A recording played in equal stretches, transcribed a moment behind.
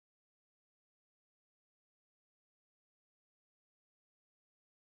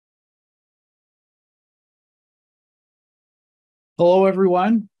Hello,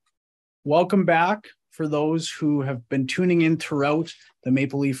 everyone. Welcome back for those who have been tuning in throughout the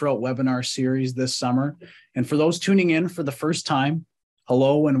Maple Leaf Route webinar series this summer. And for those tuning in for the first time,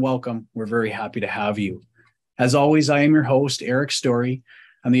 hello and welcome. We're very happy to have you. As always, I am your host, Eric Story.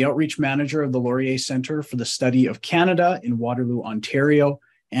 I'm the Outreach Manager of the Laurier Centre for the Study of Canada in Waterloo, Ontario,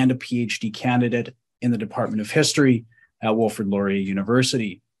 and a PhD candidate in the Department of History at Wilfrid Laurier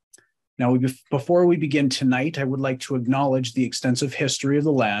University. Now, before we begin tonight, I would like to acknowledge the extensive history of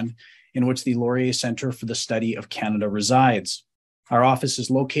the land in which the Laurier Centre for the Study of Canada resides. Our office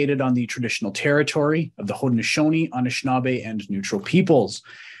is located on the traditional territory of the Haudenosaunee, Anishinaabe, and Neutral peoples.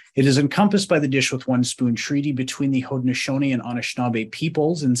 It is encompassed by the Dish with One Spoon Treaty between the Haudenosaunee and Anishinaabe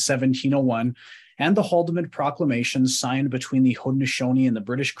peoples in 1701 and the Haldimand Proclamation signed between the Haudenosaunee and the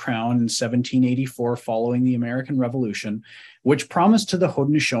British Crown in 1784 following the American Revolution, which promised to the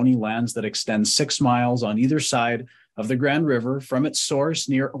Haudenosaunee lands that extend 6 miles on either side of the Grand River from its source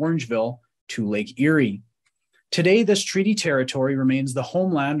near Orangeville to Lake Erie. Today, this treaty territory remains the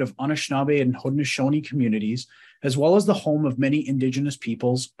homeland of Anishinaabe and Haudenosaunee communities, as well as the home of many Indigenous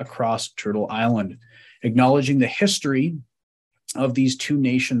peoples across Turtle Island. Acknowledging the history of these two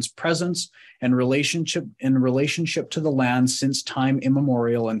nations' presence and relationship to the land since time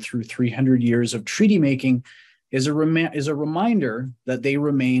immemorial and through 300 years of treaty making is a reminder that they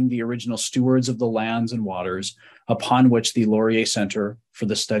remain the original stewards of the lands and waters upon which the Laurier Centre for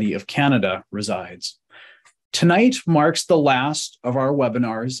the Study of Canada resides. Tonight marks the last of our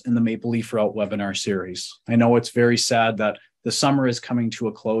webinars in the Maple Leaf Route webinar series. I know it's very sad that the summer is coming to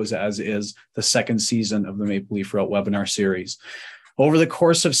a close, as is the second season of the Maple Leaf Route webinar series. Over the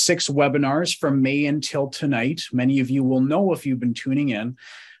course of 6 webinars from May until tonight, many of you will know if you've been tuning in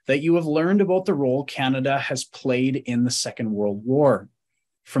that you have learned about the role Canada has played in the Second World War.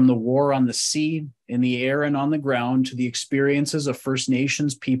 From the war on the sea, in the air, and on the ground, to the experiences of First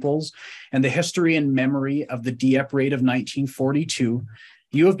Nations peoples and the history and memory of the Dieppe Raid of 1942,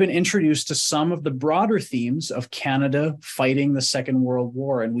 you have been introduced to some of the broader themes of Canada fighting the Second World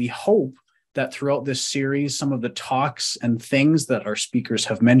War. And we hope that throughout this series, some of the talks and things that our speakers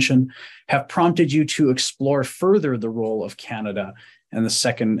have mentioned have prompted you to explore further the role of Canada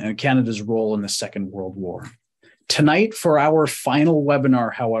and Canada's role in the Second World War. Tonight, for our final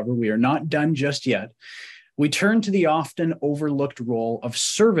webinar, however, we are not done just yet. We turn to the often overlooked role of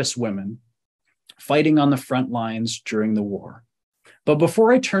servicewomen fighting on the front lines during the war. But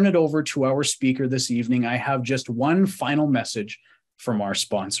before I turn it over to our speaker this evening, I have just one final message from our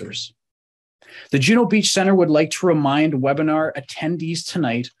sponsors. The Juno Beach Center would like to remind webinar attendees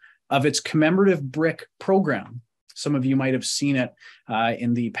tonight of its commemorative brick program. Some of you might have seen it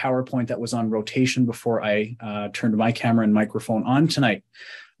in the PowerPoint that was on rotation before I turned my camera and microphone on tonight.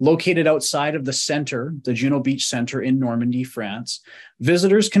 Located outside of the center, the Juno Beach Center in Normandy, France,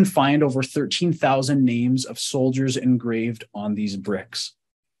 visitors can find over 13,000 names of soldiers engraved on these bricks.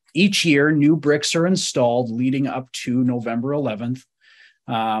 Each year, new bricks are installed leading up to November 11th,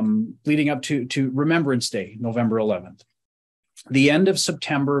 leading up to Remembrance Day, November 11th. The end of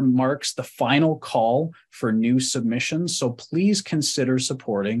September marks the final call for new submissions, so please consider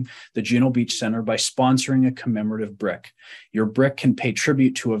supporting the Juno Beach Center by sponsoring a commemorative brick. Your brick can pay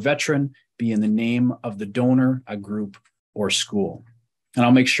tribute to a veteran, be in the name of the donor, a group, or school. And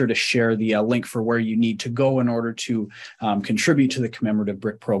I'll make sure to share the link for where you need to go in order to contribute to the commemorative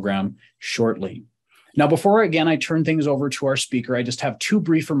brick program shortly. Now, before, again, I turn things over to our speaker, I just have 2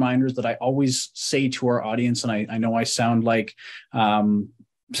 brief reminders that I always say to our audience, and I know I sound like someone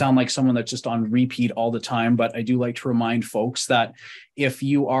that's just on repeat all the time, but I do like to remind folks that if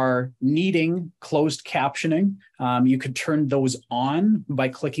you are needing closed captioning, you could turn those on by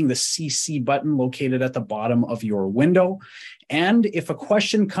clicking the CC button located at the bottom of your window. And if a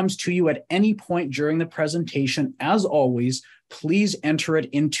question comes to you at any point during the presentation, as always, please enter it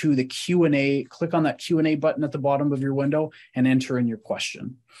into the Q&A. Click on that Q&A button at the bottom of your window and enter in your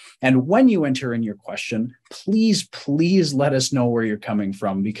question. And when you enter in your question, please let us know where you're coming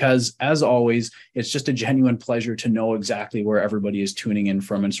from, because as always, it's just a genuine pleasure to know exactly where everybody is tuning in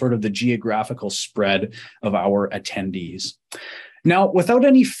from and sort of the geographical spread of our attendees. Now, without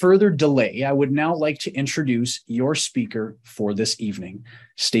any further delay, I would now like to introduce your speaker for this evening,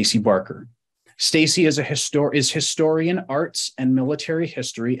 Stacey Barker. Stacey is historian, arts, and military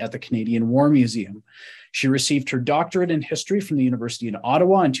history at the Canadian War Museum. She received her doctorate in history from the University of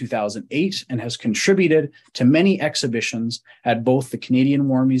Ottawa in 2008 and has contributed to many exhibitions at both the Canadian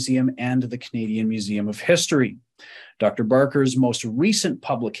War Museum and the Canadian Museum of History. Dr. Barker's most recent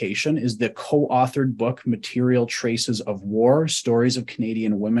publication is the co-authored book, Material Traces of War, Stories of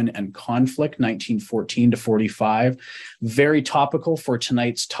Canadian Women and Conflict, 1914 to 45. Very topical for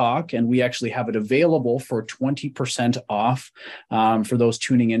tonight's talk, and we actually have it available for 20% off for those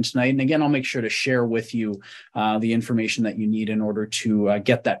tuning in tonight. And again, I'll make sure to share with you the information that you need in order to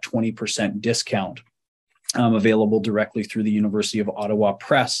get that 20% discount. Available directly through the University of Ottawa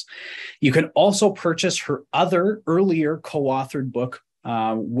Press. You can also purchase her other earlier co-authored book,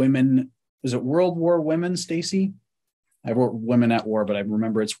 Women, is it World War Women, Stacey? I wrote Women at War, but I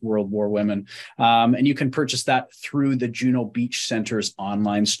remember it's World War Women. And you can purchase that through the Juno Beach Center's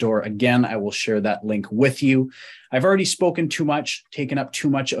online store. Again, I will share that link with you. I've already spoken too much, taken up too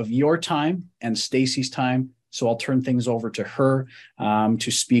much of your time and Stacey's time. So I'll turn things over to her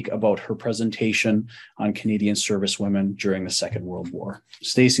to speak about her presentation on Canadian servicewomen during the Second World War.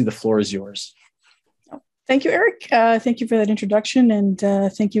 Stacey, the floor is yours. Thank you, Eric. Thank you for that introduction, and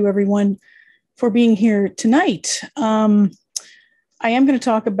thank you, everyone, for being here tonight. I am going to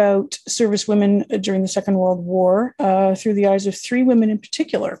talk about servicewomen during the Second World War through the eyes of three women in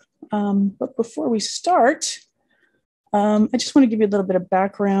particular. But before we start, I just want to give you a little bit of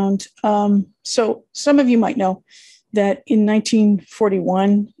background. So some of you might know that in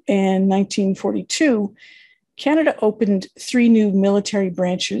 1941 and 1942, Canada opened three new military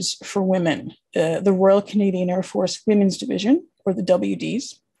branches for women, the Royal Canadian Air Force Women's Division, or the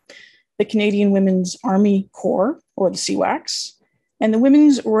WDs, the Canadian Women's Army Corps, or the CWACs, and the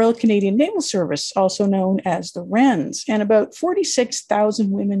Women's Royal Canadian Naval Service, also known as the WRANS. And about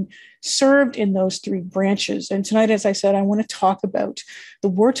 46,000 women served in those three branches. And tonight, as I said, I want to talk about the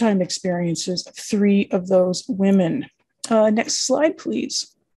wartime experiences of three of those women. Next slide,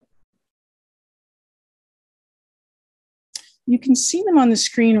 please. You can see them on the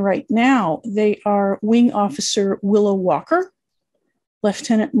screen right now. They are Wing Officer Willow Walker,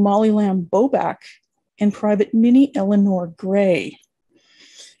 Lieutenant Molly Lamb Boback, and Private Minnie Eleanor Gray.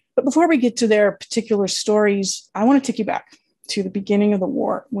 But before we get to their particular stories, I want to take you back to the beginning of the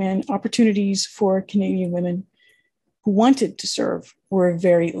war, when opportunities for Canadian women who wanted to serve were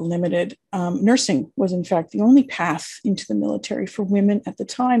very limited. Nursing was, in fact, the only path into the military for women at the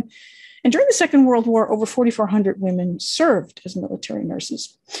time. And during the Second World War, over 4,400 women served as military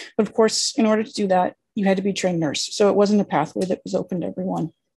nurses. But of course, in order to do that, you had to be a trained nurse. So it wasn't a pathway that was open to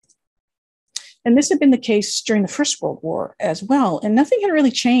everyone. And this had been the case during the First World War as well. And nothing had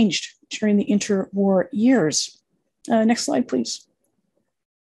really changed during the interwar years. Next slide, please.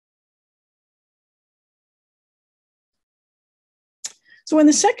 So when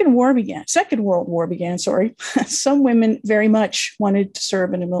the Second World War began, some women very much wanted to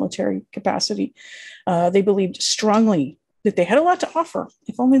serve in a military capacity. They believed strongly that they had a lot to offer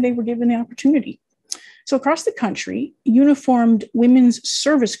if only they were given the opportunity. So across the country, uniformed women's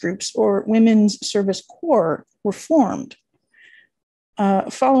service groups, or women's service corps, were formed,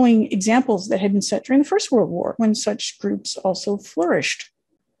 following examples that had been set during the First World War, when such groups also flourished.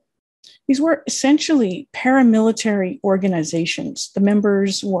 These were essentially paramilitary organizations. The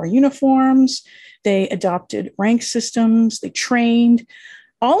members wore uniforms, they adopted rank systems, they trained,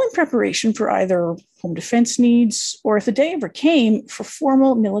 all in preparation for either home defense needs or, if the day ever came, for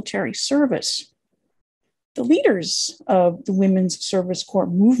formal military service. The leaders of the Women's Service Corps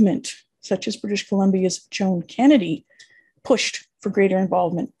movement, such as British Columbia's Joan Kennedy, pushed for greater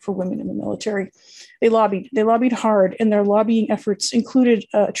involvement for women in the military. They lobbied hard, and their lobbying efforts included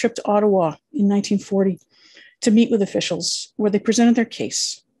a trip to Ottawa in 1940 to meet with officials, where they presented their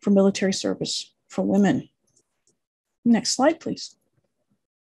case for military service for women. Next slide, please.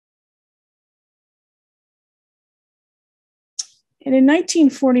 And in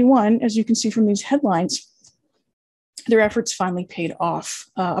 1941, as you can see from these headlines, their efforts finally paid off.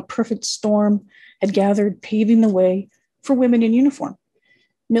 A perfect storm had gathered, paving the way for women in uniform.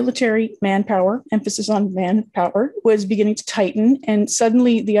 Military manpower, emphasis on manpower, was beginning to tighten, and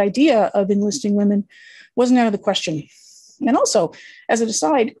suddenly the idea of enlisting women wasn't out of the question. And also, as an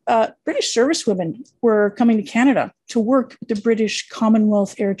aside, British servicewomen were coming to Canada to work with the British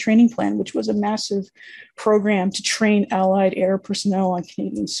Commonwealth Air Training Plan, which was a massive program to train Allied air personnel on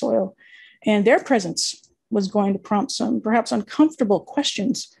Canadian soil. And their presence was going to prompt some perhaps uncomfortable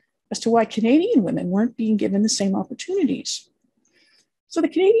questions as to why Canadian women weren't being given the same opportunities. So the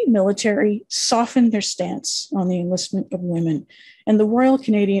Canadian military softened their stance on the enlistment of women, and the Royal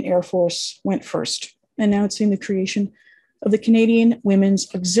Canadian Air Force went first, announcing the creation of the Canadian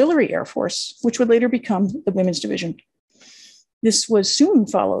Women's Auxiliary Air Force, which would later become the Women's Division. This was soon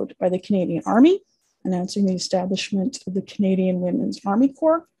followed by the Canadian Army, announcing the establishment of the Canadian Women's Army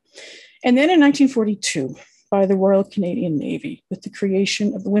Corps. And then in 1942, by the Royal Canadian Navy with the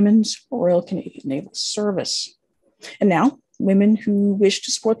creation of the Women's Royal Canadian Naval Service. And now, women who wished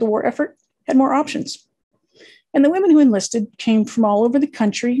to support the war effort had more options. And the women who enlisted came from all over the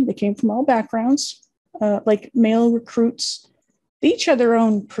country. They came from all backgrounds, like male recruits. They each had their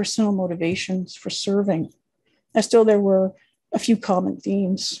own personal motivations for serving. And still, there were a few common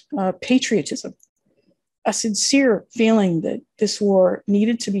themes: patriotism, a sincere feeling that this war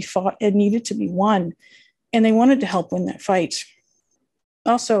needed to be fought and needed to be won, and they wanted to help win that fight.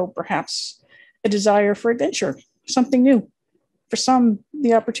 Also, perhaps a desire for adventure, something new. For some,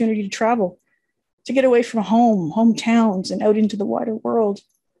 the opportunity to travel, to get away from home, hometowns, and out into the wider world.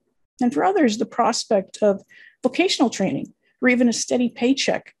 And for others, the prospect of vocational training or even a steady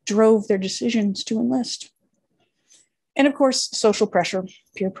paycheck drove their decisions to enlist. And of course, social pressure,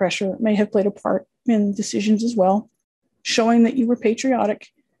 peer pressure may have played a part in decisions as well, showing that you were patriotic,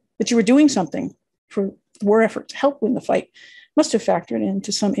 that you were doing something for the war effort to help win the fight, must have factored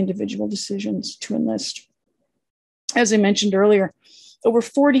into some individual decisions to enlist. As I mentioned earlier, over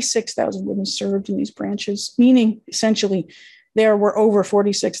 46,000 women served in these branches, meaning essentially there were over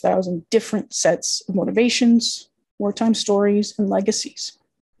 46,000 different sets of motivations, wartime stories, and legacies.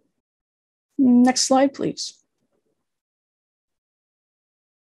 Next slide, please.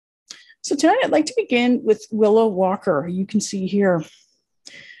 So tonight I'd like to begin with Willa Walker, who you can see here.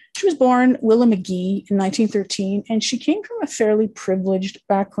 She was born Willa McGee in 1913, and she came from a fairly privileged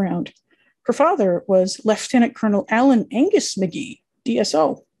background. Her father was Lieutenant Colonel Alan Angus McGee,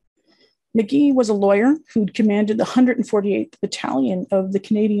 DSO. McGee was a lawyer who'd commanded the 148th Battalion of the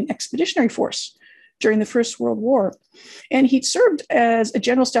Canadian Expeditionary Force during the First World War, and he'd served as a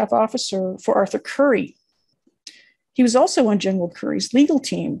general staff officer for Arthur Currie. He was also on General Currie's legal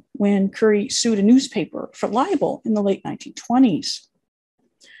team when Currie sued a newspaper for libel in the late 1920s.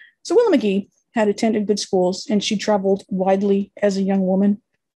 So Willa McGee had attended good schools, and she traveled widely as a young woman.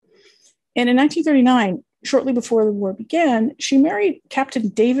 And in 1939, shortly before the war began, she married Captain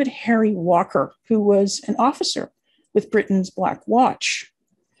David Harry Walker, who was an officer with Britain's Black Watch.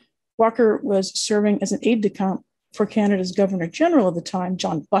 Walker was serving as an aide-de-camp for Canada's Governor General of the time,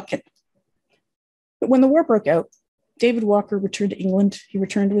 John Buchan. But when the war broke out, David Walker returned to England. He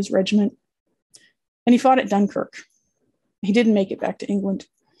returned to his regiment, and he fought at Dunkirk. He didn't make it back to England.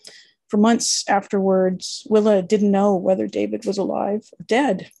 For months afterwards, Willa didn't know whether David was alive or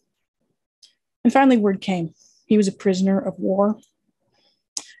dead. And finally, word came. He was a prisoner of war.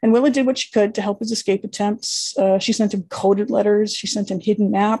 And Willa did what she could to help his escape attempts. She sent him coded letters. She sent him hidden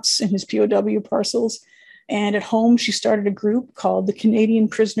maps in his POW parcels. And at home, she started a group called the Canadian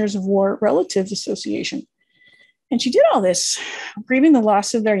Prisoners of War Relatives Association. And she did all this, grieving the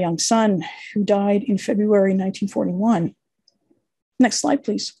loss of their young son, who died in February 1941. Next slide,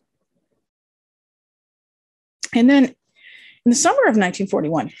 please. And then in the summer of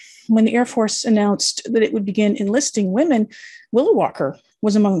 1941, when the Air Force announced that it would begin enlisting women, Willa Walker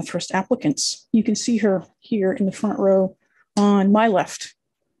was among the first applicants. You can see her here in the front row on my left.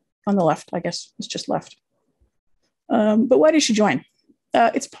 On the left, I guess, it's just left. But why did she join?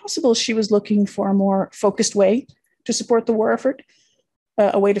 It's possible she was looking for a more focused way to support the war effort,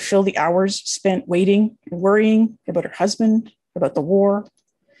 a way to fill the hours spent waiting and worrying about her husband, about the war.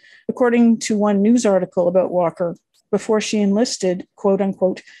 According to one news article about Walker, before she enlisted, quote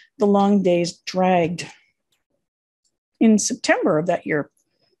unquote, the long days dragged. In September of that year,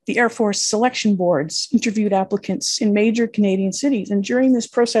 the Air Force selection boards interviewed applicants in major Canadian cities. And during this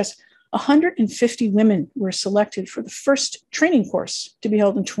process, 150 women were selected for the first training course to be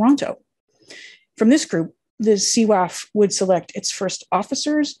held in Toronto. From this group, the CWAF would select its first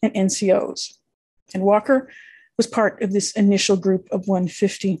officers and NCOs. And Walker was part of this initial group of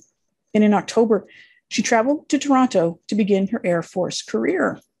 150. And in October, she traveled to Toronto to begin her Air Force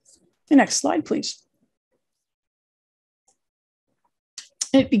career. The next slide, please.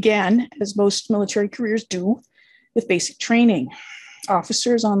 It began, as most military careers do, with basic training.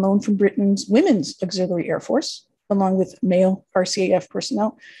 Officers on loan from Britain's Women's Auxiliary Air Force, along with male RCAF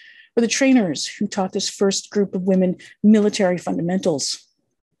personnel, were the trainers who taught this first group of women military fundamentals.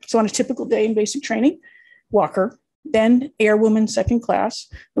 So on a typical day in basic training, Walker, then airwoman second class,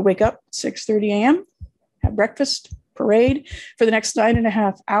 would wake up at 6:30 a.m., have breakfast, parade for the next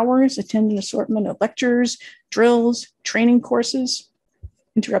 9.5 hours, attend an assortment of lectures, drills, training courses,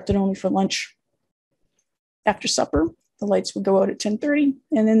 interrupted only for lunch. After supper, the lights would go out at 10:30,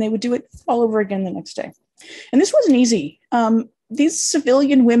 and then they would do it all over again the next day. And this wasn't easy. These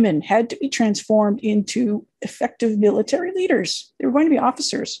civilian women had to be transformed into effective military leaders. They were going to be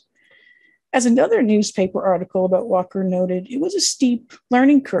officers. As another newspaper article about Walker noted, it was a steep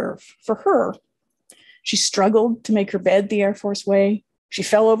learning curve for her. She struggled to make her bed the Air Force way. She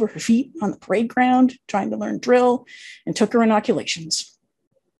fell over her feet on the parade ground trying to learn drill and took her inoculations.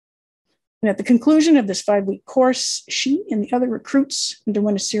 And at the conclusion of this 5-week course, she and the other recruits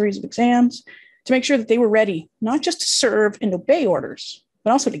underwent a series of exams to make sure that they were ready, not just to serve and obey orders,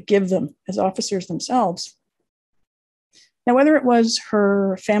 but also to give them as officers themselves. Now, whether it was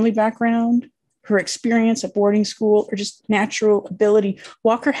her family background, her experience at boarding school, or just natural ability,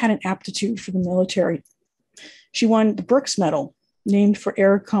 Walker had an aptitude for the military. She won the Brooks Medal, named for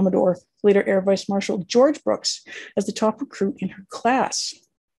Air Commodore, later Air Vice Marshal George Brooks, as the top recruit in her class.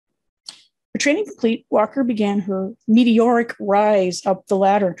 Her training complete, Walker began her meteoric rise up the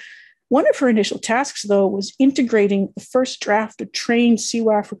ladder. One of her initial tasks, though, was integrating the first draft of trained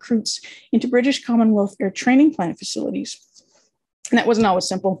CWAF recruits into British Commonwealth Air Training Plant facilities. And that wasn't always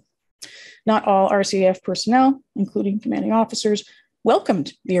simple. Not all RCAF personnel, including commanding officers,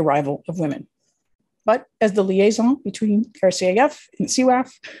 welcomed the arrival of women. But as the liaison between RCAF and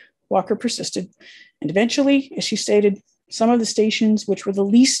CWAF, Walker persisted. And eventually, as she stated, some of the stations which were the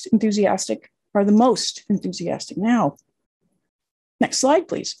least enthusiastic are the most enthusiastic now. Next slide,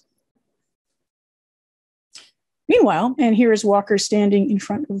 please. Meanwhile, and here is Walker standing in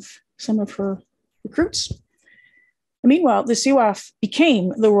front of some of her recruits. Meanwhile, the CWAF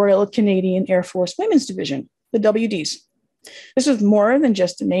became the Royal Canadian Air Force Women's Division, the WDs. This was more than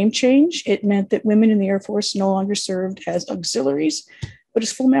just a name change. It meant that women in the Air Force no longer served as auxiliaries, but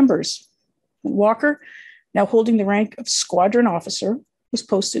as full members. And Walker, now holding the rank of squadron officer, was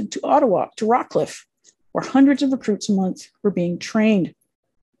posted to Ottawa, to Rockcliffe, where hundreds of recruits a month were being trained.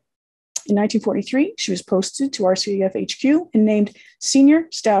 In 1943, she was posted to RCAF HQ and named Senior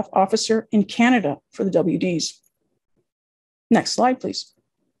Staff Officer in Canada for the WDs. Next slide, please.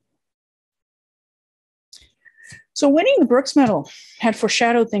 So winning the Brooks Medal had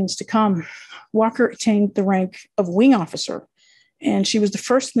foreshadowed things to come. Walker attained the rank of wing officer, and she was the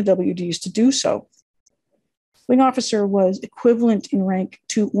first in the WDs to do so. Wing officer was equivalent in rank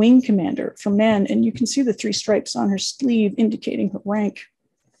to wing commander for men, and you can see the 3 stripes on her sleeve indicating her rank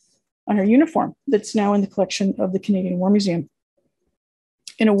on her uniform that's now in the collection of the Canadian War Museum.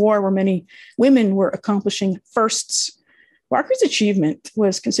 In a war where many women were accomplishing firsts, Walker's achievement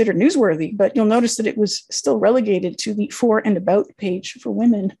was considered newsworthy, but you'll notice that it was still relegated to the for and about page for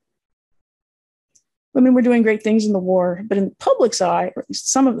women. Women were doing great things in the war, but in the public's eye, or at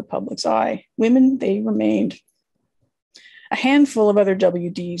least some of the public's eye, women, they remained. A handful of other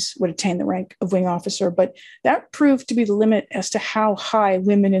WDs would attain the rank of wing officer, but that proved to be the limit as to how high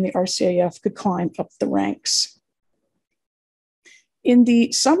women in the RCAF could climb up the ranks. In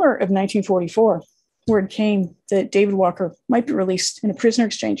the summer of 1944, word came that David Walker might be released in a prisoner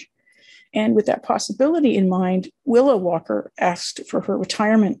exchange. And with that possibility in mind, Willa Walker asked for her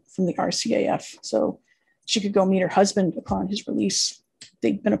retirement from the RCAF so she could go meet her husband upon his release.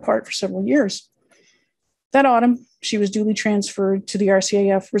 They'd been apart for several years. That autumn, she was duly transferred to the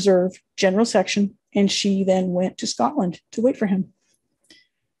RCAF Reserve General Section, and she then went to Scotland to wait for him.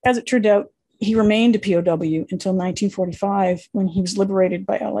 As it turned out, he remained a POW until 1945, when he was liberated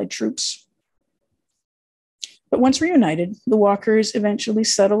by Allied troops. But once reunited, the Walkers eventually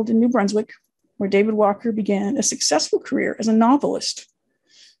settled in New Brunswick, where David Walker began a successful career as a novelist.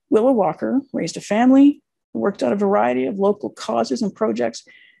 Willa Walker raised a family, worked on a variety of local causes and projects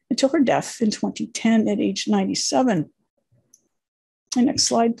until her death in 2010 at age 97. And next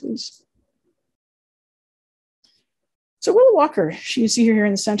slide, please. So Willa Walker, you see her here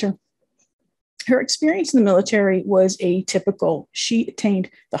in the center. Her experience in the military was atypical. She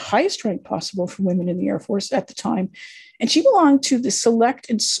attained the highest rank possible for women in the Air Force at the time, and she belonged to the select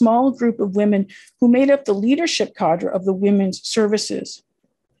and small group of women who made up the leadership cadre of the women's services.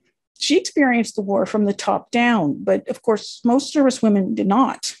 She experienced the war from the top down, but of course, most servicewomen did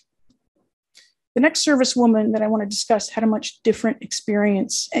not. The next servicewoman that I want to discuss had a much different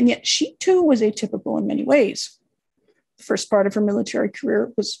experience, and yet she too was atypical in many ways. The first part of her military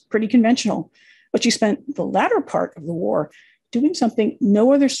career was pretty conventional, but she spent the latter part of the war doing something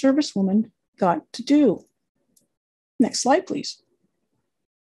no other servicewoman got to do. Next slide, please.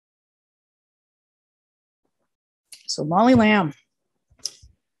 So Molly Lamb.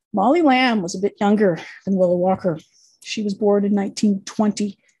 Molly Lamb was a bit younger than Willa Walker. She was born in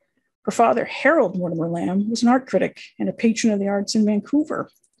 1920. Her father, Harold Mortimer Lamb, was an art critic and a patron of the arts in Vancouver.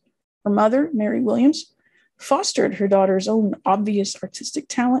 Her mother, Mary Williams, fostered her daughter's own obvious artistic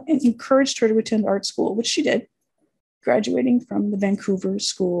talent and encouraged her to attend art school, which she did, graduating from the Vancouver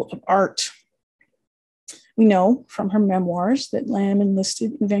School of Art. We know from her memoirs that Lamb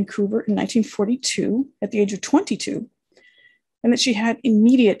enlisted in Vancouver in 1942 at the age of 22, and that she had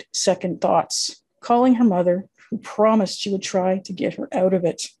immediate second thoughts calling her mother, who promised she would try to get her out of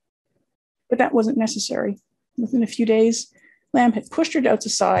it. But that wasn't necessary. Within a few days, Lamb had pushed her doubts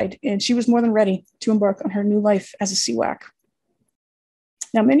aside, and she was more than ready to embark on her new life as a CWAC.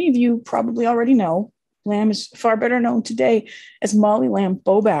 Now, many of you probably already know, Lamb is far better known today as Molly Lamb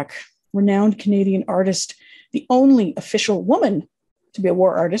Boback, renowned Canadian artist, the only official woman to be a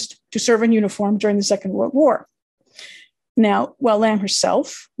war artist to serve in uniform during the Second World War. Now, while Lamb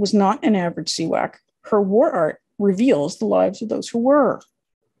herself was not an average CWAC, her war art reveals the lives of those who were.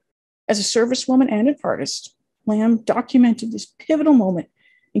 As a servicewoman and an artist, Lamb documented this pivotal moment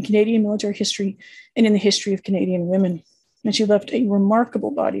in Canadian military history and in the history of Canadian women. And she left a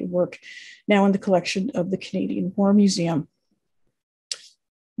remarkable body of work now in the collection of the Canadian War Museum.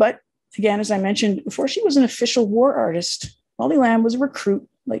 But again, as I mentioned, before she was an official war artist, Molly Lamb was a recruit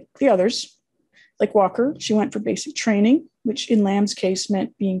like the others. Like Walker, she went for basic training, which in Lamb's case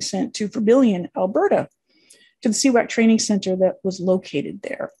meant being sent to Vermilion, Alberta, to the CWAC training center that was located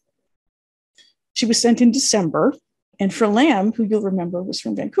there. She was sent in December, and for Lamb, who you'll remember was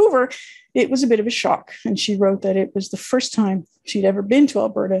from Vancouver, it was a bit of a shock. And she wrote that it was the first time she'd ever been to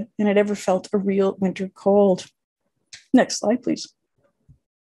Alberta and had ever felt a real winter cold. Next slide, please.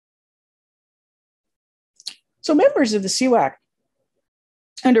 So members of the CWAC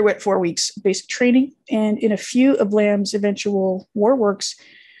underwent 4 weeks of basic training, and in a few of Lamb's eventual war works,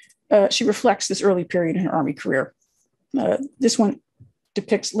 she reflects this early period in her Army career. This one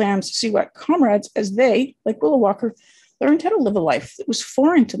depicts Lamb's CWAC comrades as they, like Willa Walker, learned how to live a life that was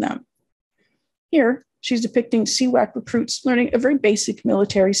foreign to them. Here, she's depicting CWAC recruits learning a very basic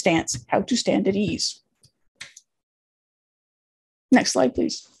military stance, how to stand at ease. Next slide,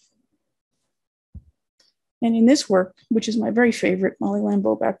 please. And in this work, which is my very favorite Molly Lamb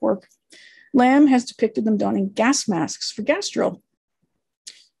Boback work, Lamb has depicted them donning gas masks for gas drill.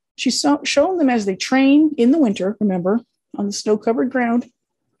 She's shown them as they train in the winter, remember, on the snow-covered ground.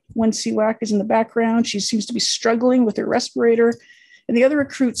 One CWAC is in the background. She seems to be struggling with her respirator, and the other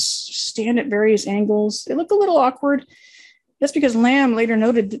recruits stand at various angles. They look a little awkward. That's because Lamb later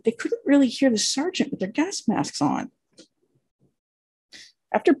noted that they couldn't really hear the sergeant with their gas masks on.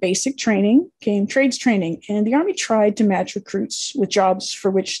 After basic training came trades training, and the Army tried to match recruits with jobs for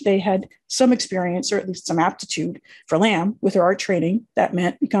which they had some experience or at least some aptitude. For Lamb, with her art training, that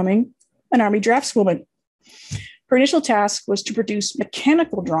meant becoming an Army draftswoman. Her initial task was to produce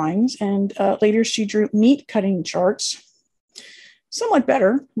mechanical drawings, and later she drew meat cutting charts. Somewhat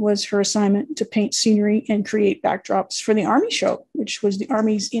better was her assignment to paint scenery and create backdrops for the Army show, which was the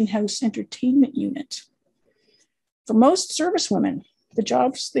Army's in-house entertainment unit. For most servicewomen, the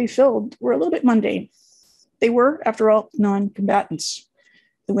jobs they filled were a little bit mundane. They were, after all, non-combatants.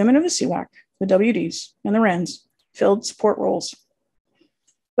 The women of the CWAC, the WDs, and the Wrens filled support roles.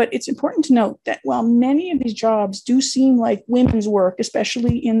 But it's important to note that while many of these jobs do seem like women's work,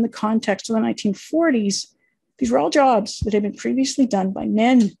 especially in the context of the 1940s, these were all jobs that had been previously done by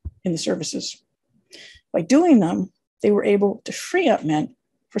men in the services. By doing them, they were able to free up men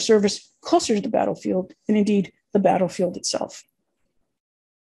for service closer to the battlefield, and indeed the battlefield itself.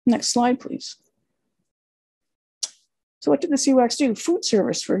 Next slide, please. So what did the CWACs do? Food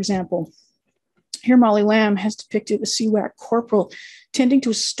service, for example. Here, Molly Lamb has depicted a CWAC corporal tending to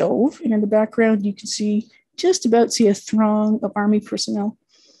a stove, and in the background, you can just about see a throng of Army personnel.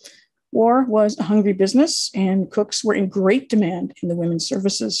 War was a hungry business, and cooks were in great demand in the women's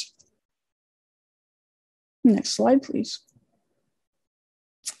services. Next slide, please.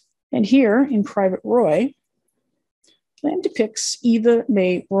 And here, in Private Roy, Lamb depicts Eva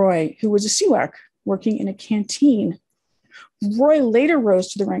May Roy, who was a CWAC working in a canteen. Roy later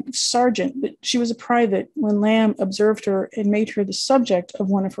rose to the rank of sergeant, but she was a private when Lamb observed her and made her the subject of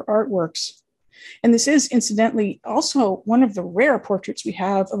one of her artworks. And this is, incidentally, also one of the rare portraits we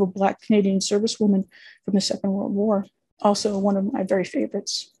have of a Black Canadian servicewoman from the Second World War. Also one of my very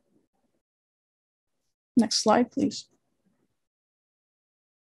favorites. Next slide, please.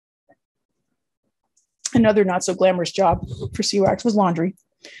 Another not so glamorous job for CWACs was laundry.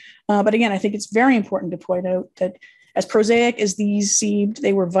 But again, I think it's very important to point out that as prosaic as these seemed,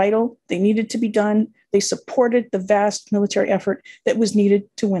 they were vital. They needed to be done. They supported the vast military effort that was needed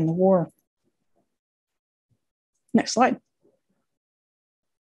to win the war. Next slide.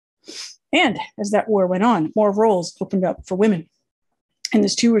 And as that war went on, more roles opened up for women. And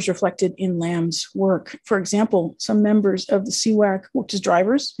this too was reflected in Lamb's work. For example, some members of the CWAC worked as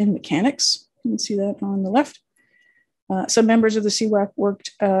drivers and mechanics. You can see that on the left. Some members of the CWAC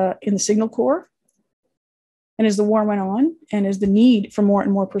worked in the Signal Corps. And as the war went on, and as the need for more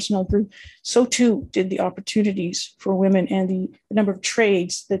and more personnel grew, so too did the opportunities for women, and the number of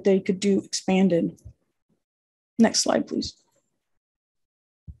trades that they could do expanded. Next slide, please.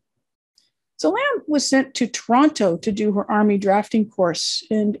 So Lamb was sent to Toronto to do her Army drafting course.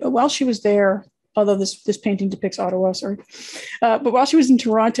 And while she was there, although this painting depicts Ottawa, sorry, but while she was in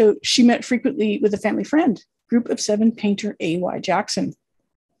Toronto, she met frequently with a family friend, Group of Seven painter A.Y. Jackson.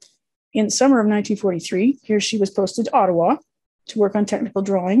 In the summer of 1943, here she was posted to Ottawa to work on technical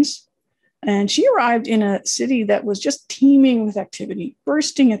drawings. And she arrived in a city that was just teeming with activity,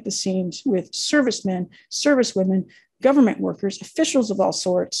 bursting at the seams with servicemen, servicewomen, government workers, officials of all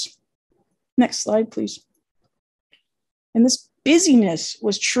sorts. Next slide, please. And this busyness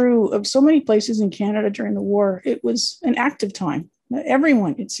was true of so many places in Canada during the war. It was an active time.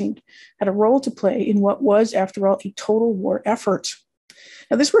 Everyone, it seemed, had a role to play in what was, after all, a total war effort.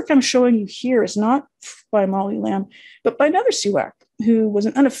 Now, this work I'm showing you here is not by Molly Lamb, but by another CWAC, who was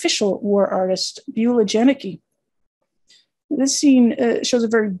an unofficial war artist, Beulah Janicki. This scene shows a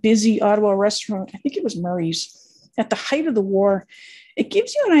very busy Ottawa restaurant. I think it was Murray's. At the height of the war, it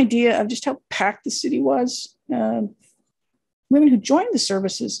gives you an idea of just how packed the city was. Women who joined the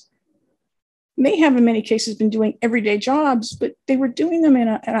services may have, in many cases, been doing everyday jobs, but they were doing them in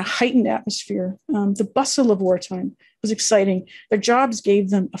a heightened atmosphere. The bustle of wartime was exciting. Their jobs gave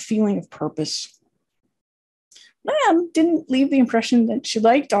them a feeling of purpose. Lamb didn't leave the impression that she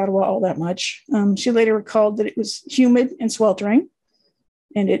liked Ottawa all that much. She later recalled that it was humid and sweltering,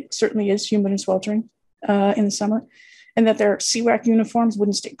 and it certainly is humid and sweltering in the summer, and that their CWAC uniforms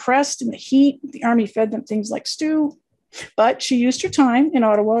wouldn't stay pressed in the heat. The Army fed them things like stew, but she used her time in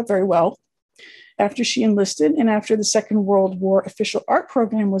Ottawa very well. After she enlisted and after the Second World War official art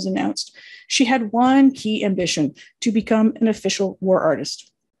program was announced, she had one key ambition: to become an official war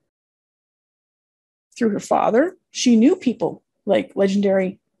artist. Through her father, she knew people like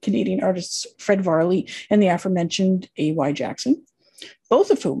legendary Canadian artists Fred Varley and the aforementioned A.Y. Jackson,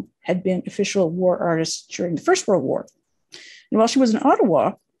 both of whom had been official war artists during the First World War. And while she was in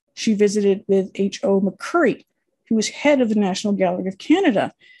Ottawa, she visited with H.O. McCurry, who was head of the National Gallery of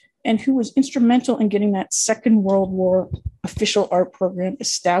Canada and who was instrumental in getting that Second World War official art program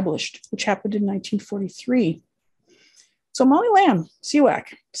established, which happened in 1943. So Molly Lamb,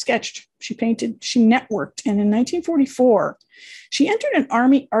 CWAC, sketched, she painted, she networked, and in 1944, she entered an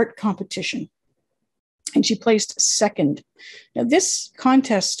Army art competition, and she placed second. Now, this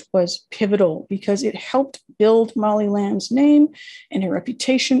contest was pivotal because it helped build Molly Lamb's name and her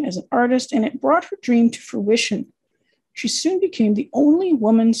reputation as an artist, and it brought her dream to fruition. She soon became the only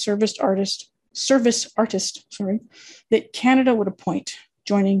woman service artist that Canada would appoint,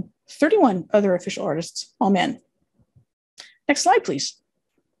 joining 31 other official artists, all men. Next slide, please.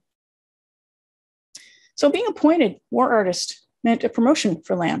 So being appointed war artist meant a promotion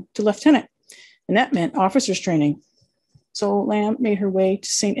for Lamb to lieutenant, and that meant officers training. So Lamb made her way to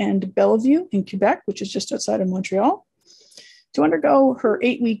St. Anne de Bellevue in Quebec, which is just outside of Montreal, to undergo her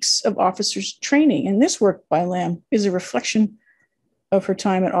 8 weeks of officers training. And this work by Lamb is a reflection of her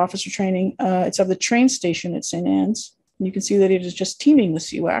time at officer training. It's of the train station at St. Anne's. And you can see that it is just teeming with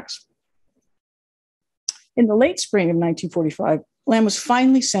CWACs. In the late spring of 1945, Lamb was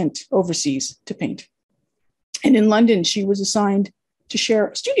finally sent overseas to paint. And in London, she was assigned to share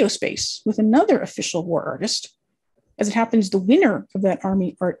a studio space with another official war artist. As it happens, the winner of that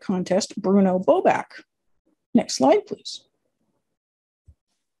Army art contest, Bruno Bobak. Next slide, please.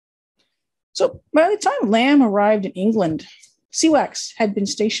 So by the time Lamb arrived in England, CWACs had been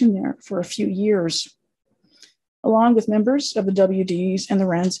stationed there for a few years. Along with members of the WDs and the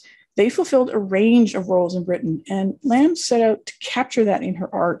Wrens, they fulfilled a range of roles in Britain, and Lamb set out to capture that in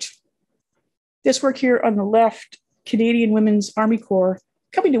her art. This work here on the left, Canadian Women's Army Corps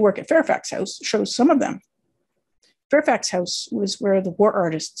coming to work at Fairfax House, shows some of them. Fairfax House was where the war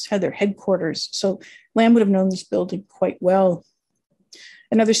artists had their headquarters, so Lamb would have known this building quite well.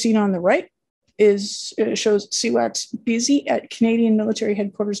 Another scene on the right shows CWACs busy at Canadian Military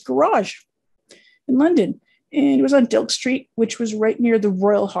Headquarters Garage in London. And it was on Dilke Street, which was right near the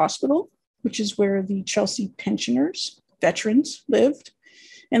Royal Hospital, which is where the Chelsea pensioners, veterans, lived.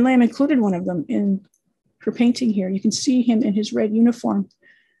 And Lamb included one of them in her painting here. You can see him in his red uniform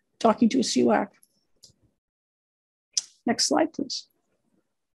talking to a CWAC. Next slide, please.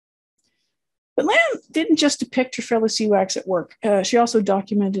 But Lamb didn't just depict her fellow CWACs at work. She also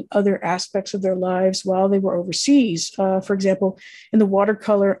documented other aspects of their lives while they were overseas. For example, in the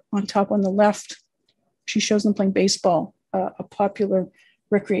watercolor on top on the left, she shows them playing baseball, a popular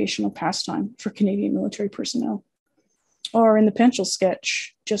recreational pastime for Canadian military personnel. Or in the pencil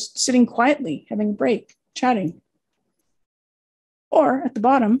sketch, just sitting quietly, having a break, chatting. Or at the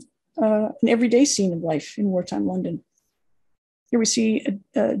bottom, an everyday scene of life in wartime London. Here we see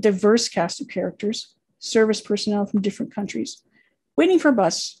a diverse cast of characters, service personnel from different countries, waiting for a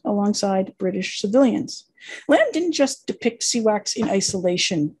bus alongside British civilians. Lamb didn't just depict CWACs in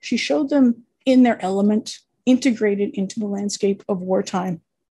isolation. She showed them in their element, integrated into the landscape of wartime.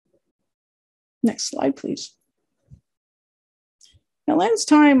 Next slide, please. Now, Lamb's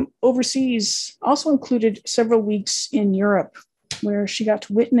time overseas also included several weeks in Europe, where she got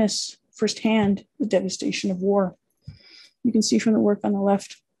to witness firsthand the devastation of war. You can see from the work on the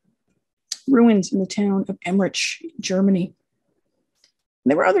left, ruins in the town of Emmerich, Germany. And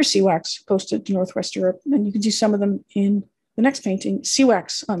there were other CWACs posted to Northwest Europe, and you can see some of them in the next painting,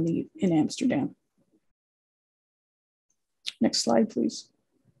 CWACs on Leave in Amsterdam. Next slide, please.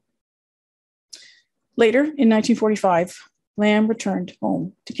 Later, in 1945, Lamb returned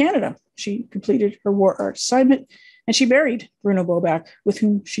home to Canada. She completed her war art assignment, and she married Bruno Bobak, with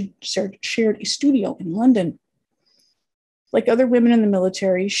whom she shared a studio in London. Like other women in the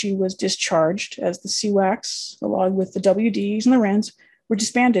military, she was discharged as the CWACs, along with the WDs and the Wrens, were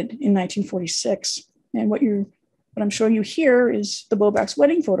disbanded in 1946. And what I'm showing you here is the Bobak's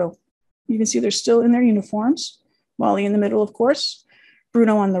wedding photo. You can see they're still in their uniforms. Molly in the middle, of course,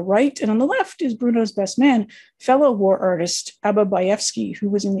 Bruno on the right, and on the left is Bruno's best man, fellow war artist Abba Bayevsky, who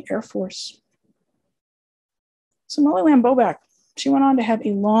was in the Air Force. So Molly Lamb Bobak, she went on to have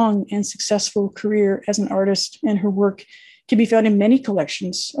a long and successful career as an artist, and her work can be found in many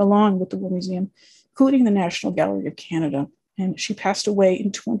collections along with the War Museum, including the National Gallery of Canada. And she passed away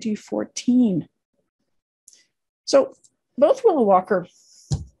in 2014. So both Willa Walker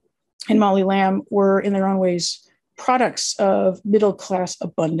and Molly Lamb were, in their own ways, products of middle-class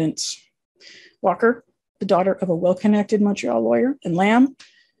abundance. Walker, the daughter of a well-connected Montreal lawyer, and Lamb,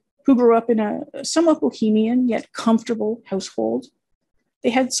 who grew up in a somewhat bohemian yet comfortable household.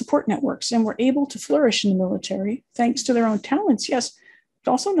 They had support networks and were able to flourish in the military thanks to their own talents, yes,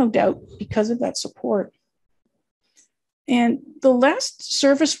 but also no doubt because of that support. And the last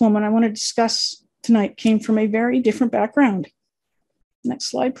servicewoman I want to discuss tonight came from a very different background. Next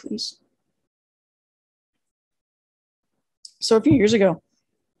slide, please. So a few years ago,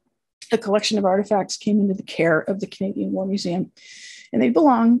 a collection of artifacts came into the care of the Canadian War Museum, and they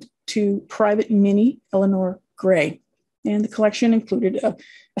belonged to Private Minnie Eleanor Gray. And the collection included a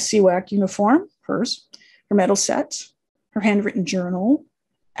CWAC uniform, hers, her medal set, her handwritten journal,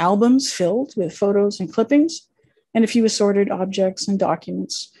 albums filled with photos and clippings, and a few assorted objects and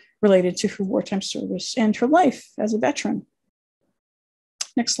documents related to her wartime service and her life as a veteran.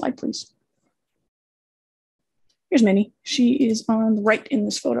 Next slide, please. Here's Minnie. She is on the right in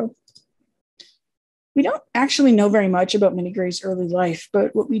this photo. We don't actually know very much about Minnie Gray's early life,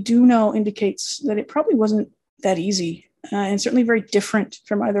 but what we do know indicates that it probably wasn't that easy, and certainly very different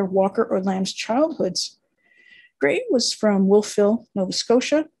from either Walker or Lamb's childhoods. Gray was from Wolfville, Nova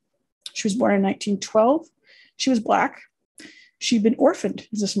Scotia. She was born in 1912. She was Black. She'd been orphaned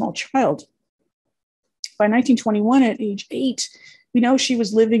as a small child. By 1921, at age 8, we know she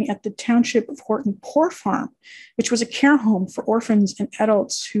was living at the township of Horton Poor Farm, which was a care home for orphans and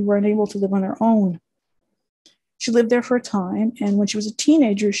adults who were unable to live on their own. She lived there for a time, and when she was a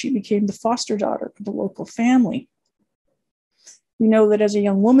teenager, she became the foster daughter of a local family. We know that as a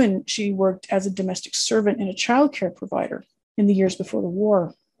young woman, she worked as a domestic servant and a childcare provider in the years before the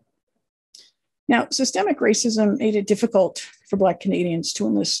war. Now, systemic racism made it difficult for Black Canadians to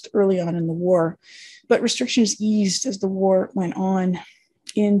enlist early on in the war, but restrictions eased as the war went on.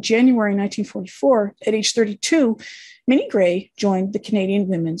 In January 1944, at age 32, Minnie Gray joined the Canadian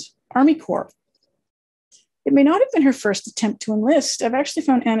Women's Army Corps. It may not have been her first attempt to enlist. I've actually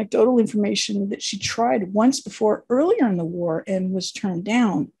found anecdotal information that she tried once before earlier in the war and was turned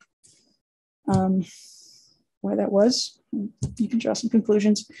down. Why that was, you can draw some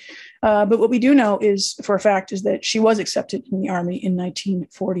conclusions. But what we do know is, for a fact, is that she was accepted in the Army in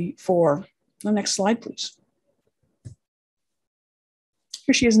 1944. The next slide, please.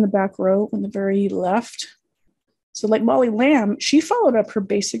 Here she is in the back row on the very left. So like Molly Lamb, she followed up her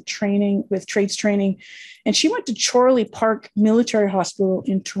basic training with trades training, and she went to Chorley Park Military Hospital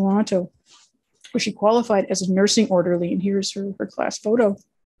in Toronto, where she qualified as a nursing orderly. And here's her class photo.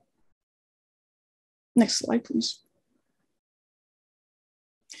 Next slide, please.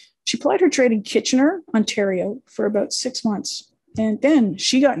 She plied her trade in Kitchener, Ontario for about 6 months. And then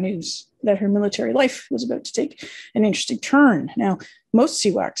she got news that her military life was about to take an interesting turn. Now, most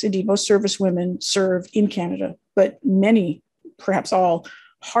CWACs, indeed most servicewomen, served in Canada, but many, perhaps all,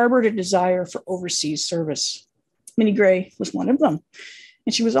 harbored a desire for overseas service. Minnie Gray was one of them.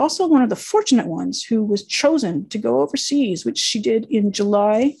 And she was also one of the fortunate ones who was chosen to go overseas, which she did in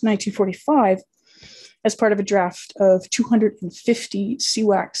July 1945 as part of a draft of 250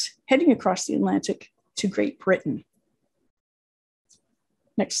 SEWACs heading across the Atlantic to Great Britain.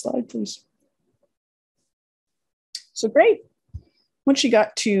 Next slide, please. So great. Once she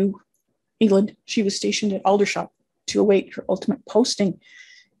got to England, she was stationed at Aldershot to await her ultimate posting.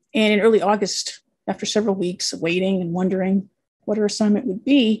 And in early August, after several weeks of waiting and wondering what her assignment would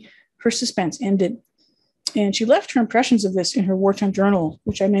be, her suspense ended. And she left her impressions of this in her wartime journal,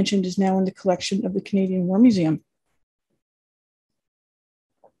 which I mentioned is now in the collection of the Canadian War Museum.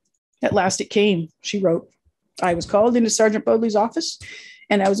 At last it came, she wrote. I was called into Sergeant Bodley's office,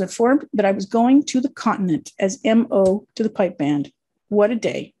 and I was informed that I was going to the continent as MO to the pipe band. What a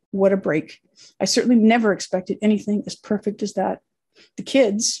day, what a break. I certainly never expected anything as perfect as that. The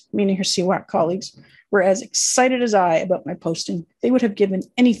kids, meaning her SEWAC colleagues, were as excited as I about my posting. They would have given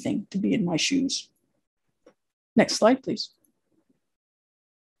anything to be in my shoes. Next slide, please.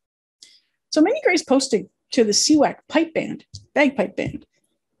 So Minnie Gray's posting to the SEWAC pipe band, bagpipe band,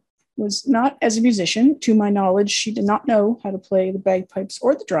 was not as a musician. To my knowledge, she did not know how to play the bagpipes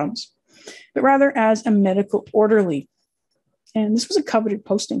or the drums, but rather as a medical orderly. And this was a coveted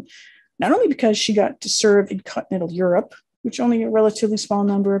posting, not only because she got to serve in continental Europe, which only a relatively small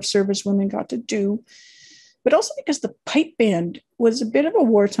number of servicewomen got to do, but also because the pipe band was a bit of a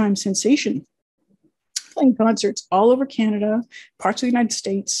wartime sensation, playing concerts all over Canada, parts of the United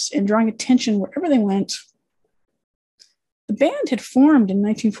States, and drawing attention wherever they went. The band had formed in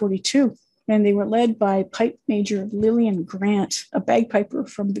 1942, and they were led by Pipe Major Lillian Grant, a bagpiper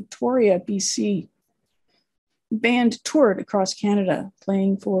from Victoria, BC. The band toured across Canada,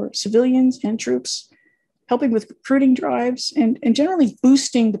 playing for civilians and troops, helping with recruiting drives, and generally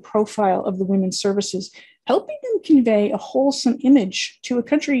boosting the profile of the women's services, helping them convey a wholesome image to a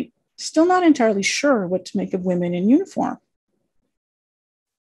country still not entirely sure what to make of women in uniform.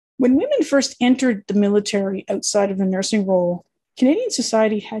 When women first entered the military outside of the nursing role, Canadian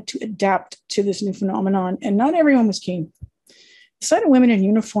society had to adapt to this new phenomenon, and not everyone was keen. The sight of women in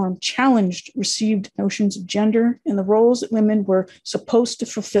uniform challenged received notions of gender and the roles that women were supposed to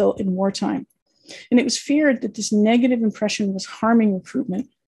fulfill in wartime. And it was feared that this negative impression was harming recruitment.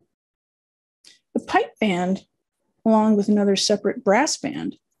 The pipe band, along with another separate brass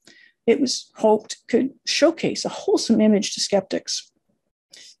band, it was hoped could showcase a wholesome image to skeptics.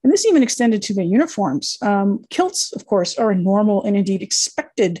 And this even extended to their uniforms. Kilts, of course, are a normal and indeed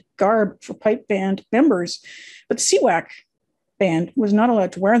expected garb for pipe band members, but the SEWAC band was not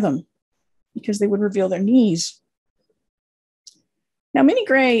allowed to wear them because they would reveal their knees. Now, Minnie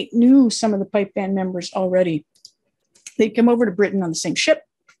Gray knew some of the pipe band members already. They'd come over to Britain on the same ship,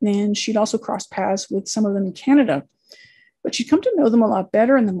 and she'd also crossed paths with some of them in Canada. But she'd come to know them a lot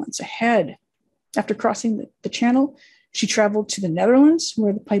better in the months ahead. After crossing the Channel, she traveled to the Netherlands,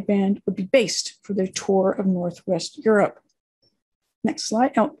 where the pipe band would be based for their tour of Northwest Europe. Next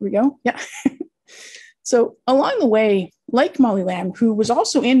slide. Oh, here we go. Yeah. So along the way, like Molly Lamb, who was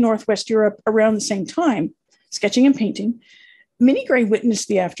also in Northwest Europe around the same time, sketching and painting, Minnie Gray witnessed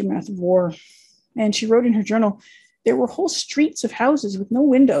the aftermath of war. And she wrote in her journal, there were whole streets of houses with no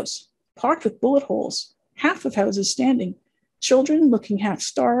windows, pocked with bullet holes, half of houses standing, children looking half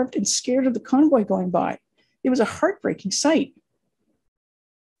starved and scared of the convoy going by. It was a heartbreaking sight.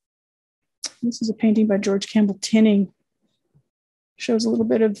 This is a painting by George Campbell Tinning. Shows a little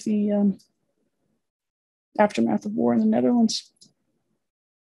bit of the aftermath of war in the Netherlands.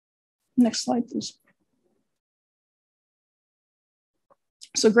 Next slide, please.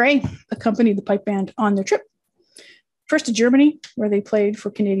 So Gray accompanied the pipe band on their trip. First to Germany, where they played for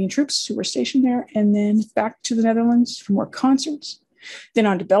Canadian troops who were stationed there, and then back to the Netherlands for more concerts. Then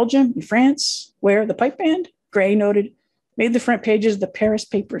on to Belgium and France, where the pipe band, Gray noted, made the front pages of the Paris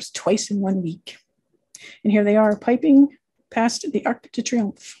papers twice in 1 week. And here they are, piping past the Arc de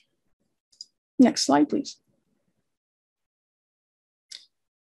Triomphe. Next slide, please.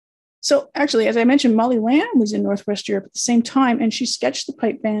 So actually, as I mentioned, Molly Lamb was in Northwest Europe at the same time, and she sketched the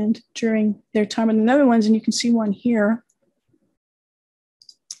pipe band during their time in the Netherlands, and you can see one here.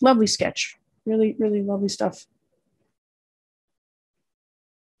 Lovely sketch, really, really lovely stuff.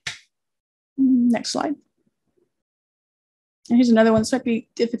 Next slide. And here's another one. This might be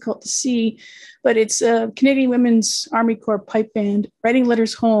difficult to see, but it's Canadian Women's Army Corps pipe band writing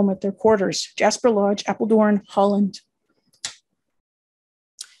letters home at their quarters, Jasper Lodge, Apeldoorn, Holland.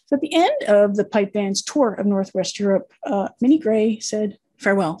 So at the end of the pipe band's tour of Northwest Europe, Minnie Gray said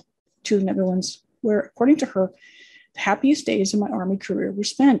farewell to the Netherlands, where, according to her, the happiest days of my Army career were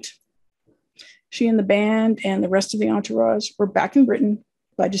spent. She and the band and the rest of the entourage were back in Britain,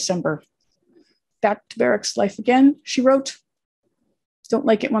 by December. Back to barracks life again, she wrote. Don't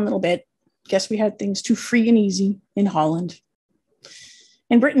like it one little bit. Guess we had things too free and easy in Holland.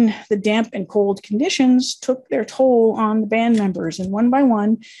 In Britain, the damp and cold conditions took their toll on the band members, and one by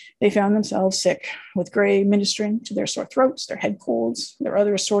one, they found themselves sick, with Gray ministering to their sore throats, their head colds, their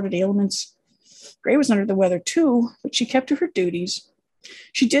other assorted ailments. Gray was under the weather too, but she kept to her duties.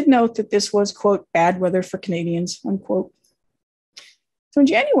 She did note that this was, quote, bad weather for Canadians, unquote. So in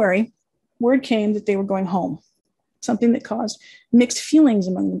January, word came that they were going home, something that caused mixed feelings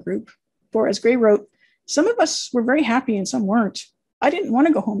among the group. For as Gray wrote, some of us were very happy and some weren't. I didn't want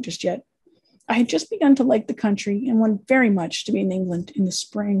to go home just yet. I had just begun to like the country and wanted very much to be in England in the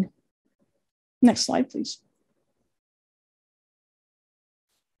spring. Next slide, please.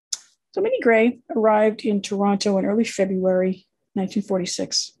 So Minnie Gray arrived in Toronto in early February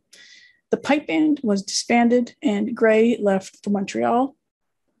 1946. The pipe band was disbanded and Gray left for Montreal,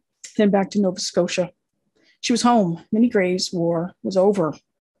 then back to Nova Scotia. She was home. Minnie Gray's war was over.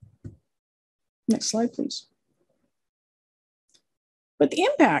 Next slide, please. But the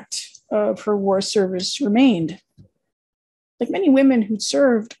impact of her war service remained. Like many women who'd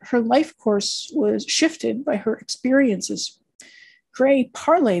served, her life course was shifted by her experiences. Gray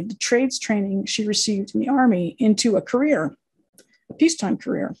parlayed the trades training she received in the Army into a career, a peacetime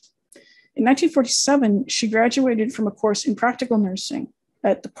career. In 1947, she graduated from a course in practical nursing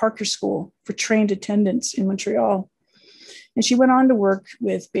at the Parker School for Trained Attendants in Montreal. And she went on to work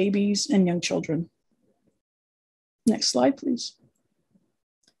with babies and young children. Next slide, please.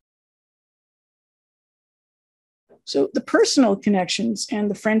 So the personal connections and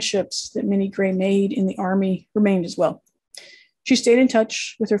the friendships that Minnie Gray made in the Army remained as well. She stayed in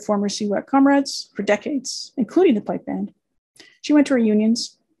touch with her former CWAC comrades for decades, including the pipe band. She went to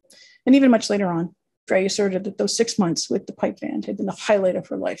reunions, and even much later on, Gray asserted that those 6 months with the pipe band had been the highlight of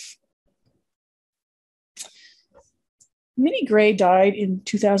her life. Minnie Gray died in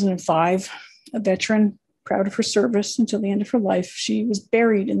 2005, a veteran, proud of her service until the end of her life. She was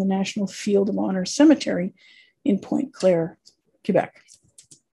buried in the National Field of Honor Cemetery in Pointe Claire, Quebec.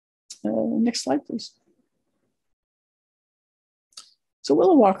 Next slide, please. So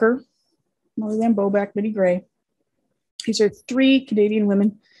Willa Walker, Molly Lamb Boback, Minnie Gray. These are 3 Canadian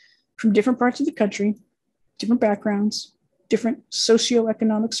women from different parts of the country, different backgrounds, different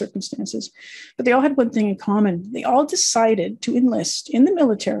socioeconomic circumstances, but they all had one thing in common. They all decided to enlist in the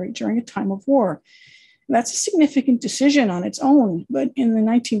military during a time of war. And that's a significant decision on its own, but in the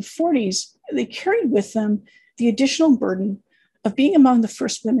 1940s, they carried with them the additional burden of being among the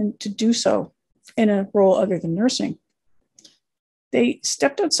first women to do so in a role other than nursing. They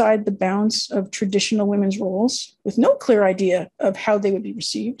stepped outside the bounds of traditional women's roles with no clear idea of how they would be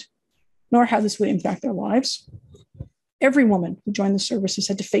received, nor how this would impact their lives. Every woman who joined the services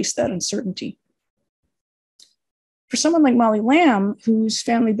had to face that uncertainty. For someone like Molly Lamb, whose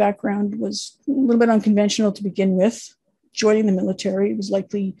family background was a little bit unconventional to begin with, joining the military was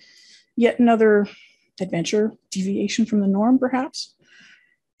likely yet another adventure, deviation from the norm, perhaps.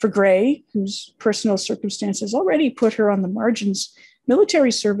 For Gray, whose personal circumstances already put her on the margins,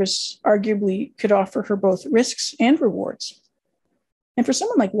 military service arguably could offer her both risks and rewards. And for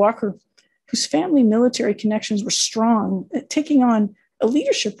someone like Walker, whose family military connections were strong, taking on a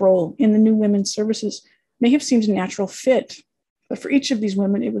leadership role in the new women's services may have seemed a natural fit. But for each of these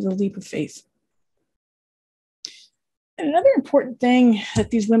women, it was a leap of faith. And another important thing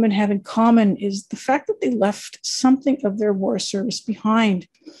that these women have in common is the fact that they left something of their war service behind.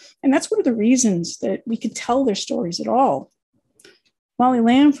 And that's one of the reasons that we could tell their stories at all. Molly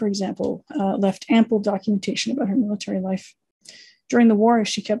Lamb, for example, left ample documentation about her military life. During the war,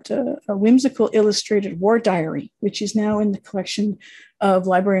 she kept a whimsical illustrated war diary, which is now in the collection of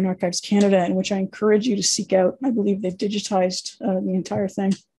Library and Archives Canada, and which I encourage you to seek out. I believe they've digitized the entire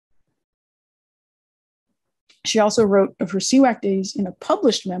thing. She also wrote of her CWAC days in a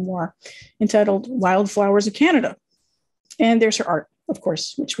published memoir entitled Wildflowers of Canada. And there's her art, of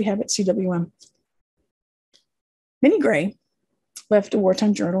course, which we have at CWM. Minnie Gray left a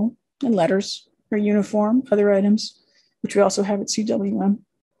wartime journal and letters, her uniform, other items, which we also have at CWM.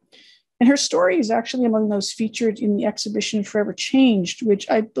 And her story is actually among those featured in the exhibition Forever Changed, which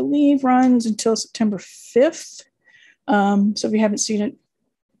I believe runs until September 5th. So if you haven't seen it,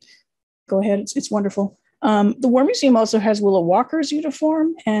 go ahead, it's wonderful. The War Museum also has Willa Walker's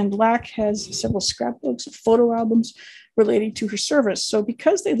uniform, and LAC has several scrapbooks of photo albums relating to her service. So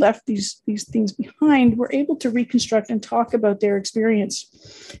because they left these things behind, we're able to reconstruct and talk about their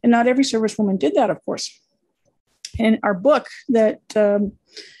experience. And not every servicewoman did that, of course. In our book that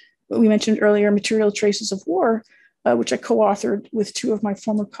we mentioned earlier, Material Traces of War, which I co-authored with two of my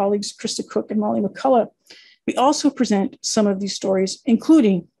former colleagues, Krista Cook and Molly McCullough, we also present some of these stories,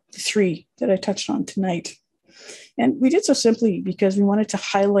 including the three that I touched on tonight. And we did so simply because we wanted to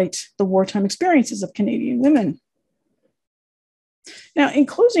highlight the wartime experiences of Canadian women. Now, in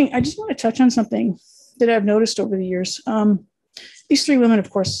closing, I just want to touch on something that I've noticed over the years. These three women, of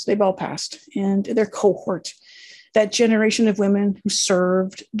course, they've all passed, and their cohort, that generation of women who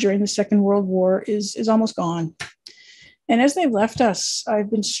served during the Second World War, is almost gone. And as they've left us, I've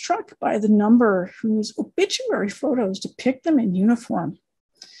been struck by the number whose obituary photos depict them in uniform.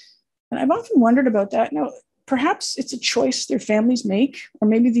 And I've often wondered about that. Now, perhaps it's a choice their families make, or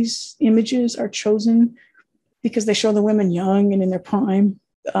maybe these images are chosen because they show the women young and in their prime.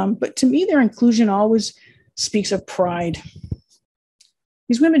 But to me, their inclusion always speaks of pride.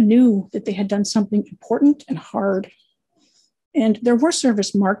 These women knew that they had done something important and hard, and their war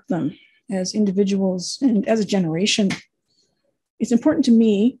service marked them as individuals and as a generation. It's important to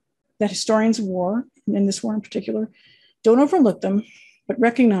me that historians of war, and in this war in particular, don't overlook them, but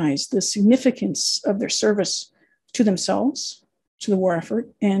recognize the significance of their service to themselves, to the war effort,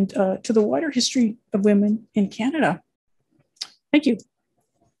 and to the wider history of women in Canada. Thank you.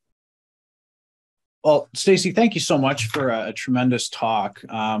 Well, Stacey, thank you so much for a tremendous talk.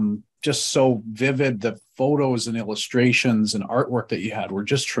 Just so vivid. The photos and illustrations and artwork that you had were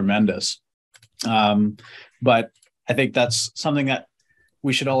just tremendous. But I think that's something that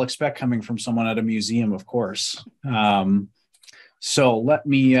we should all expect coming from someone at a museum, of course. So let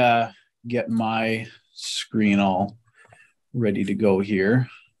me get my screen all ready to go here.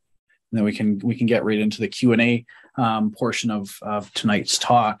 And then we can get right into the Q&A portion of tonight's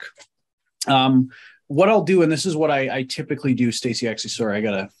talk. What I'll do, and this is what I typically do, Stacey, actually, sorry, I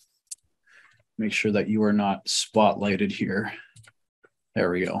gotta make sure that you are not spotlighted here.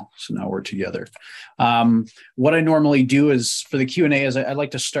 There we go. So now we're together. What I normally do is for the Q&A is I'd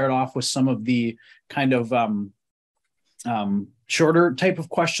like to start off with some of the kind of shorter type of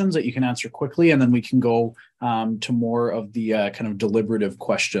questions that you can answer quickly, and then we can go to more of the kind of deliberative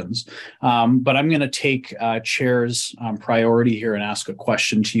questions. But I'm going to take chair's priority here and ask a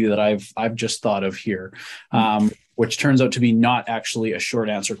question to you that I've just thought of here, which turns out to be not actually a short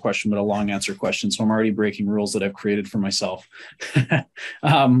answer question, but a long answer question. So I'm already breaking rules that I've created for myself.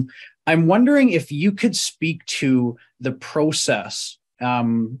 I'm wondering if you could speak to the process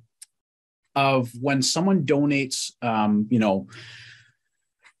of when someone donates,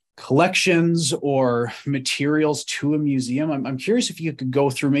 collections or materials to a museum. I'm curious if you could go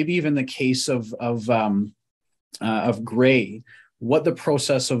through maybe even the case of Gray, what the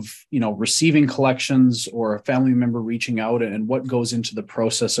process of receiving collections or a family member reaching out and what goes into the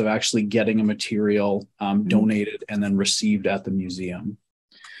process of actually getting a material donated and then received at the museum.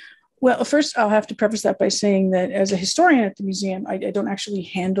 Well, first, I'll have to preface that by saying that as a historian at the museum, I don't actually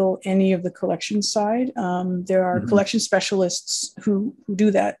handle any of the collection side. There are collection specialists who do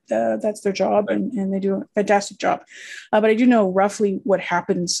that. That's their job, and they do a fantastic job. But I do know roughly what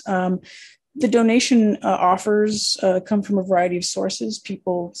happens. The donation offers come from a variety of sources.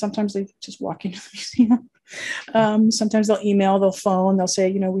 People, sometimes they just walk into the museum. Sometimes they'll email, they'll phone, they'll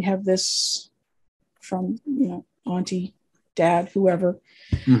say, we have this from, auntie, dad, whoever.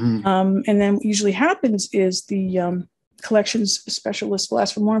 And then what usually happens is the collections specialist will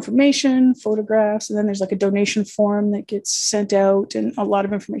ask for more information, photographs, and then there's like a donation form that gets sent out and a lot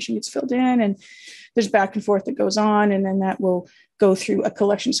of information gets filled in, and there's back and forth that goes on, and then that will go through a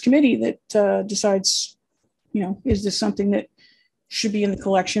collections committee that decides, is this something that should be in the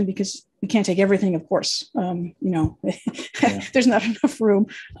collection, because we can't take everything, of course. There's not enough room,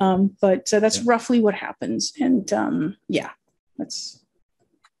 but that's roughly what happens. And that's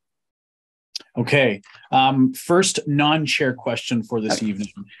okay. First non-chair question for this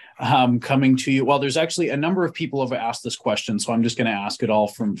evening, coming to you. Well, there's actually a number of people have asked this question, so I'm just going to ask it all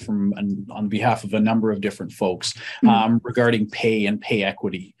from on behalf of a number of different folks regarding pay and pay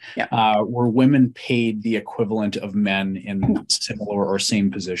equity. Were women paid the equivalent of men in similar or same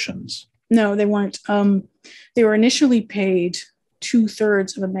positions? No, they weren't. They were initially paid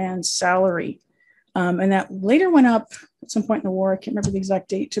 2/3 of a man's salary. And that later went up at some point in the war. I can't remember the exact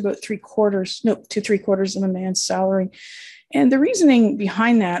date, to about 3/4 of a man's salary. And the reasoning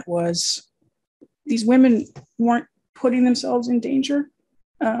behind that was these women weren't putting themselves in danger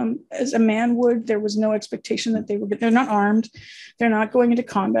as a man would. There was no expectation that they're not armed. They're not going into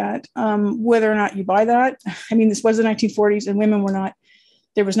combat. Whether or not you buy that, this was the 1940s and women were not,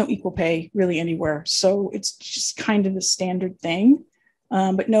 there was no equal pay really anywhere. So it's just kind of the standard thing.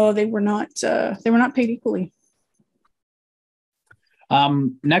 But no, they were not paid equally.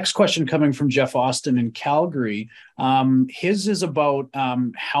 Next question coming from Jeff Austin in Calgary. His is about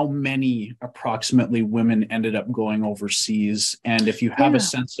how many approximately women ended up going overseas, and if you have a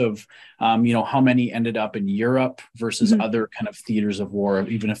sense of, how many ended up in Europe versus other kind of theaters of war,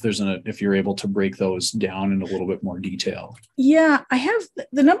 even if if you're able to break those down in a little bit more detail. Yeah, I have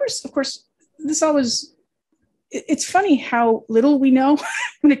the numbers. Of course, it's funny how little we know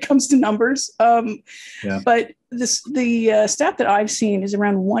when it comes to numbers. But the stat that I've seen is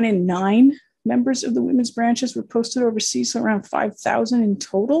around 1 in 9 members of the women's branches were posted overseas, so around 5,000 in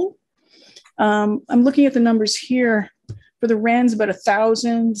total. I'm looking at the numbers here. For the RANs, about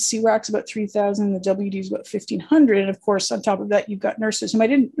 1,000, CWAC's about 3,000, the WD's about 1,500. And of course, on top of that, you've got nurses, whom I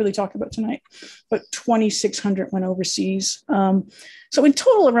didn't really talk about tonight, but 2,600 went overseas. So in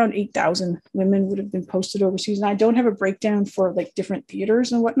total, around 8,000 women would have been posted overseas. And I don't have a breakdown for like different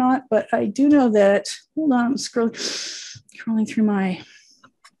theaters and whatnot, but I do know that, hold on, I'm scrolling through my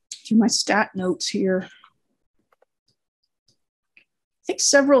stat notes here. I think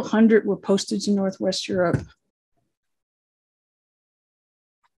several hundred were posted to Northwest Europe.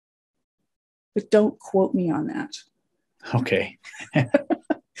 But don't quote me on that. Okay.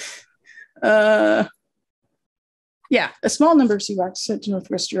 A small number of CWACs sent to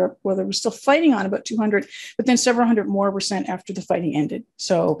Northwest Europe, where they were still fighting on, about 200, but then several hundred more were sent after the fighting ended.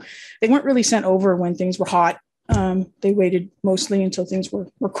 So they weren't really sent over when things were hot. They waited mostly until things were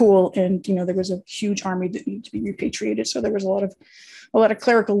cool, and there was a huge army that needed to be repatriated. So there was a lot of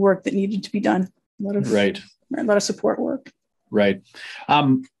clerical work that needed to be done. A lot of support work. Right.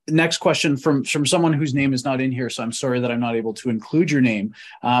 Next question from someone whose name is not in here, so I'm sorry that I'm not able to include your name.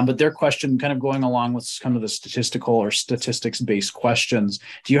 But their question, kind of going along with kind of the statistical or statistics-based questions,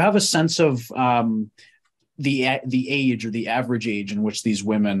 do you have a sense of the age or the average age in which these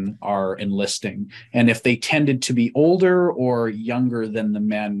women are enlisting, and if they tended to be older or younger than the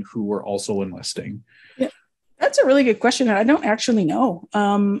men who were also enlisting? Yeah. That's a really good question. I don't actually know.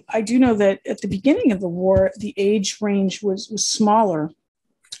 I do know that at the beginning of the war, the age range was smaller.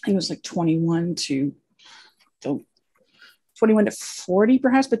 I think it was like 21 to 40,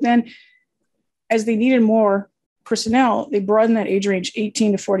 perhaps. But then as they needed more personnel, they broadened that age range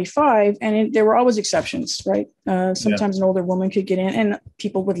 18 to 45. And there were always exceptions, right? Sometimes an older woman could get in, and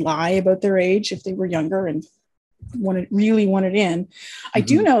people would lie about their age if they were younger and really wanted in. I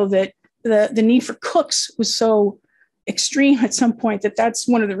do know that the need for cooks was so extreme at some point that's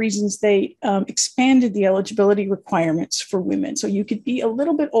one of the reasons they expanded the eligibility requirements for women. So you could be a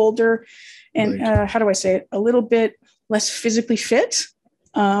little bit older and how do I say it? A little bit less physically fit.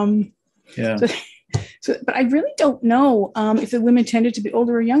 But I really don't know if the women tended to be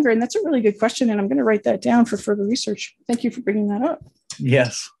older or younger. And that's a really good question. And I'm going to write that down for further research. Thank you for bringing that up.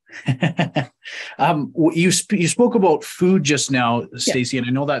 Yes. You spoke about food just now, Stacey, and I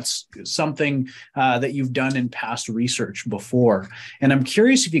know that's something that you've done in past research before. And I'm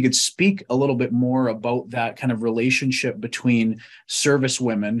curious if you could speak a little bit more about that kind of relationship between service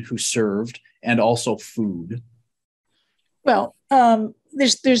women who served and also food. Well,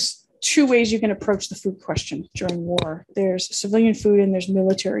 there's two ways you can approach the food question during war. There's civilian food and there's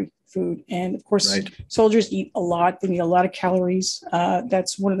military food. And of course, soldiers eat a lot. They need a lot of calories.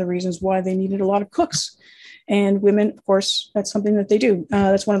 That's one of the reasons why they needed a lot of cooks. And women, of course, that's something that they do.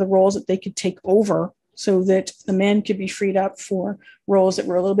 That's one of the roles that they could take over so that the men could be freed up for roles that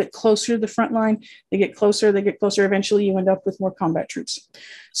were a little bit closer to the front line. They get closer. Eventually you end up with more combat troops.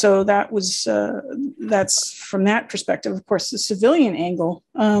 So that's from that perspective. Of course, the civilian angle.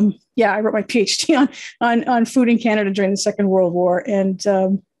 I wrote my PhD on food in Canada during the Second World War. And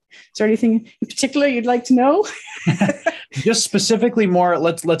is there anything in particular you'd like to know? Just specifically more,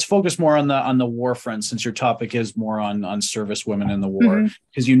 let's focus more on the war front, since your topic is more on service women in the war.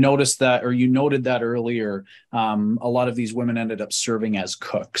 Because you noticed that, or you noted that earlier, a lot of these women ended up serving as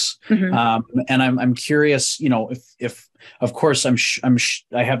cooks. And I'm curious, if of course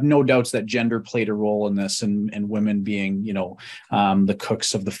I have no doubts that gender played a role in this, and women being the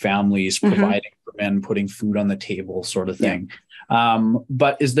cooks of the families, providing for men, putting food on the table, sort of thing.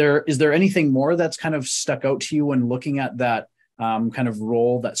 But is there anything more that's kind of stuck out to you when looking at that kind of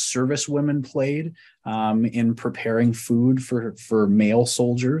role that service women played in preparing food for male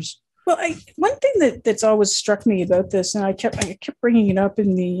soldiers? Well, one thing that's always struck me about this, and I kept bringing it up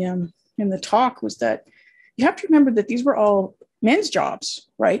in the talk, was that you have to remember that these were all men's jobs,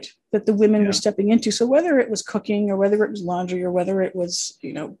 right? That the women were stepping into. So whether it was cooking or whether it was laundry or whether it was,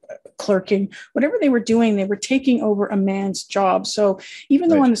 clerking, whatever they were doing, they were taking over a man's job. So even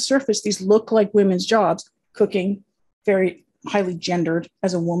though on the surface, these look like women's jobs, cooking, very highly gendered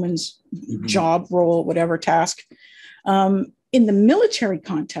as a woman's job, role, whatever task. in the military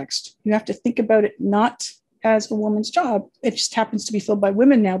context, you have to think about it not as a woman's job. It just happens to be filled by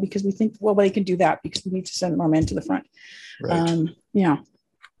women now because we think, well, they can do that because we need to send more men to the front. Right. Yeah.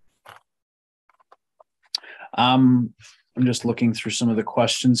 I'm just looking through some of the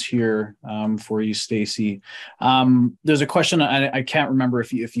questions here for you, Stacey. There's a question, I can't remember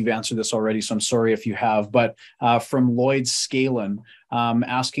if you've answered this already, so I'm sorry if you have, but from Lloyd Scalen,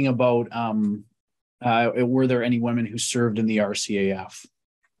 asking about were there any women who served in the RCAF?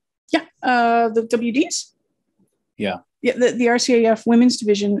 Yeah, the WDs? Yeah. Yeah, the RCAF Women's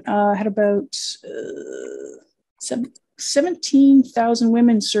Division had about 17,000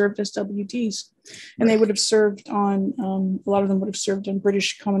 women served as WDs. And they would have served on, a lot of them would have served on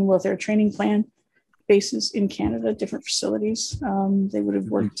British Commonwealth Air Training Plan bases in Canada, different facilities. They would have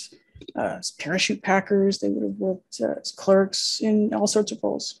worked as parachute packers. They would have worked as clerks in all sorts of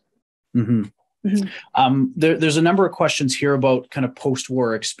roles. Mm-hmm. Mm-hmm. There's a number of questions here about kind of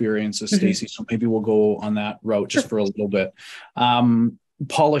post-war experiences, Stacey. So maybe we'll go on that route just for a little bit.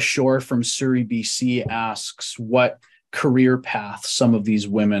 Paula Shore from Surrey, BC asks what career path some of these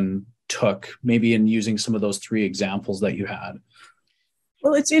women took, maybe in using some of those three examples that you had.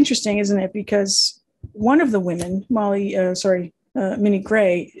 Well, it's interesting, isn't it? Because one of the women, Minnie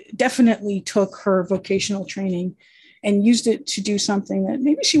Gray, definitely took her vocational training and used it to do something that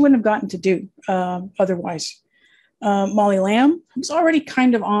maybe she wouldn't have gotten to do otherwise. Molly Lamb was already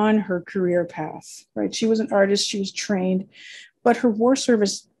kind of on her career path, right? She was an artist, she was trained, but her war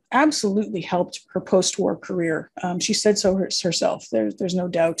service absolutely helped her post-war career. She said so herself, there's no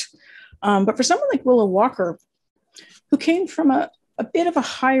doubt. But for someone like Willa Walker, who came from a bit of a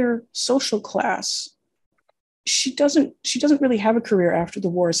higher social class, she doesn't really have a career after the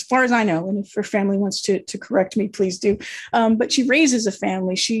war, as far as I know. And if her family wants to correct me, please do. But she raises a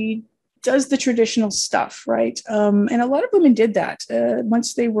family. She does the traditional stuff, right? And a lot of women did that.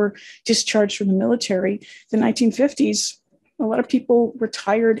 Once they were discharged from the military, the 1950s, a lot of people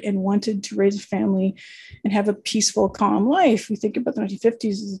retired and wanted to raise a family and have a peaceful, calm life. We think about the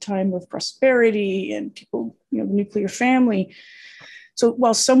 1950s as a time of prosperity and people, the nuclear family. So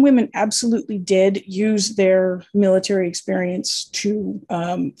while some women absolutely did use their military experience to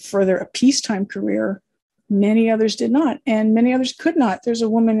further a peacetime career, many others did not, and many others could not. There's a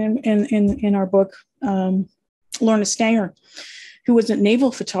woman in our book, Lorna Stanger, who was a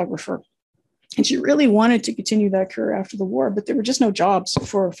naval photographer. And she really wanted to continue that career after the war, but there were just no jobs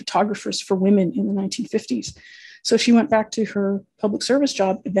for photographers for women in the 1950s. So she went back to her public service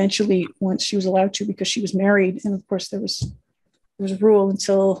job eventually once she was allowed to, because she was married. And of course, there was a rule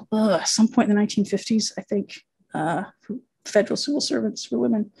until some point in the 1950s, I think, for federal civil servants for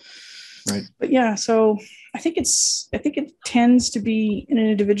women. Right. But yeah, so I think it tends to be in an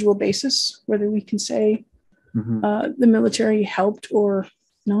individual basis, whether we can say the military helped or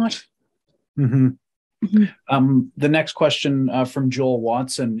not. Mm-hmm. Mm-hmm. The next question from Joel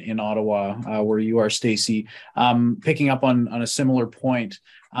Watson in Ottawa, where you are, Stacey, picking up on a similar point.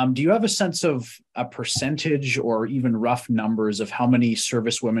 Do you have a sense of a percentage or even rough numbers of how many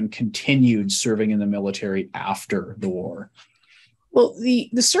servicewomen continued serving in the military after the war? Well, the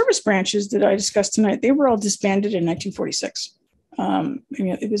service branches that I discussed tonight, they were all disbanded in 1946.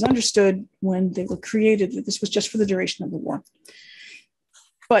 It was understood when they were created that this was just for the duration of the war.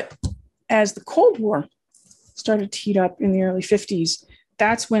 But as the Cold War started to heat up in the early 50s,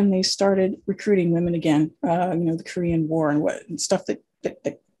 that's when they started recruiting women again. The Korean War and stuff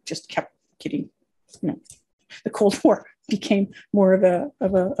that just kept getting. The Cold War became more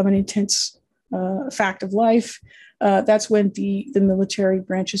of an intense fact of life. That's when the military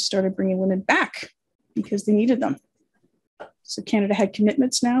branches started bringing women back because they needed them. So Canada had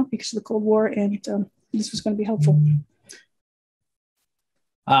commitments now because of the Cold War, and this was going to be helpful.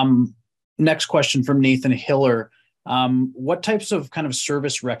 Next question from Nathan Hiller. What types of kind of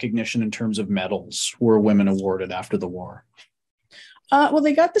service recognition in terms of medals were women awarded after the war? Well,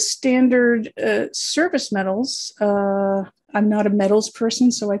 they got the standard service medals. I'm not a medals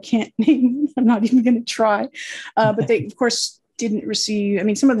person, so I can't name. I'm not even going to try. But they, of course, didn't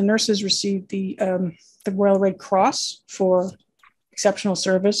receive. Some of the nurses received the Royal Red Cross for exceptional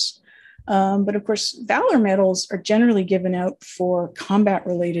service. But of course, Valor medals are generally given out for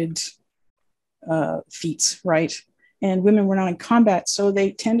combat-related feats, right? And women were not in combat, so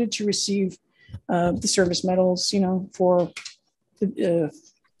they tended to receive the service medals, for the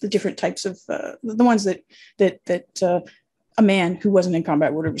different types of the ones that a man who wasn't in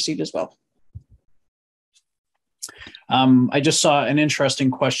combat would have received as well. I just saw an interesting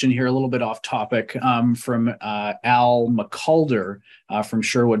question here, a little bit off topic, from Al McCulder from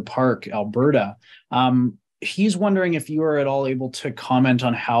Sherwood Park, Alberta. he's wondering if you are at all able to comment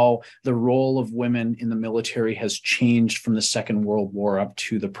on how the role of women in the military has changed from the Second World War up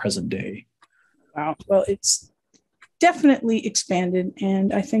to the present day. Wow. Well, it's definitely expanded.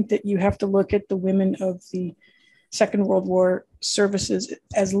 And I think that you have to look at the women of the Second World War services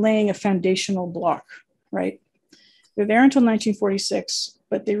as laying a foundational block, right? They're there until 1946,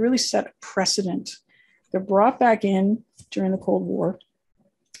 but they really set a precedent. They're brought back in during the Cold War.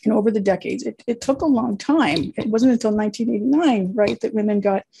 And over the decades, it took a long time. It wasn't until 1989, right, that women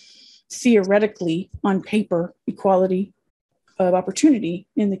got theoretically, on paper, equality of opportunity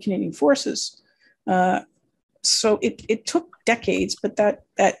in the Canadian Forces. So it took decades, but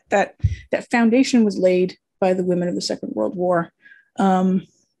that foundation was laid by the women of the Second World War, and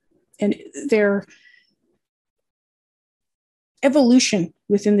their evolution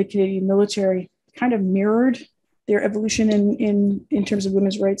within the Canadian military kind of mirrored their evolution in terms of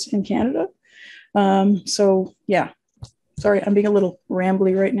women's rights in Canada. So yeah, sorry, I'm being a little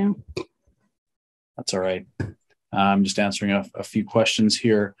rambly right now. That's all right. I'm just answering a few questions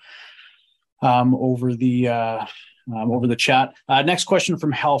here over the chat. Next question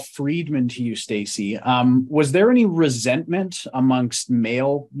from Hal Friedman to you, Stacey. Was there any resentment amongst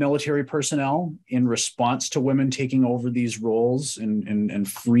male military personnel in response to women taking over these roles and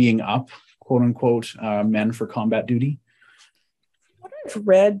freeing up, quote unquote, men for combat duty? What I've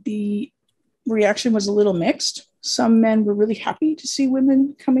read, the reaction was a little mixed. Some men were really happy to see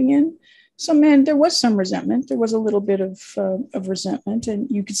women coming in. Some men, there was some resentment. There was a little bit of resentment, and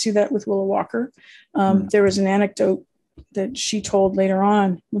you could see that with Willa Walker. There was an anecdote that she told later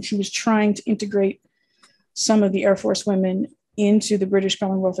on when she was trying to integrate some of the Air Force women into the British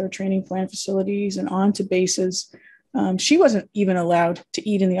Commonwealth Air Training Plan facilities and onto bases. She wasn't even allowed to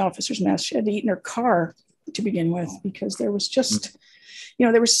eat in the officer's mess. She had to eat in her car to begin with, because there was just,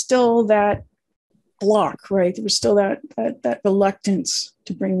 there was still that block, right? There was still that reluctance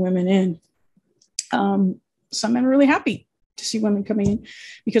to bring women in. Some men were really happy to see women coming in,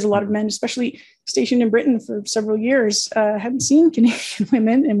 because a lot of men, especially stationed in Britain for several years, hadn't seen Canadian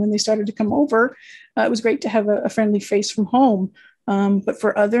women. And when they started to come over, it was great to have a friendly face from home. But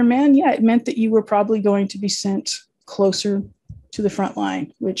for other men, yeah, it meant that you were probably going to be sent closer to the front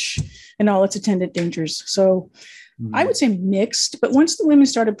line, which and all its attendant dangers. So I would say mixed, but once the women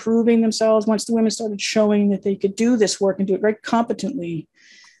started proving themselves, once the women started showing that they could do this work and do it very competently,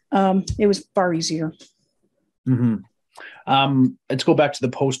 it was far easier. Let's go back to the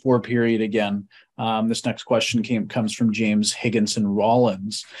post-war period again. This next question comes from James Higginson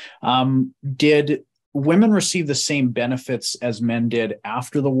Rollins. Did women receive the same benefits as men did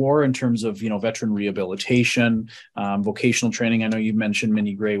after the war in terms of, veteran rehabilitation, vocational training? I know you mentioned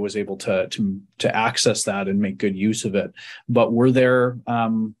Minnie Gray was able to access that and make good use of it, but were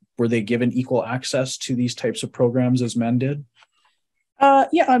they given equal access to these types of programs as men did?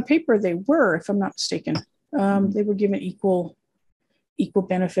 Yeah, on paper they were, if I'm not mistaken. They were given equal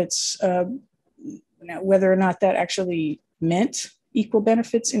benefits. Now, whether or not that actually meant equal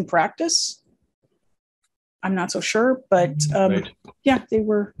benefits in practice, I'm not so sure. But right. Yeah, they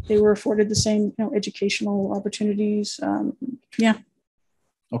were afforded the same educational opportunities. Yeah.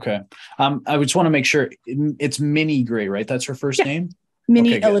 Okay. I just want to make sure it's Minnie Gray, right? That's her first name?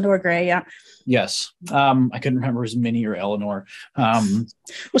 Minnie Okay, Eleanor Gray, yeah. Yes. I couldn't remember if it was Minnie or Eleanor. Well,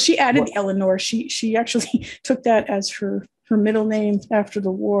 she added Eleanor. She actually took that as her middle name after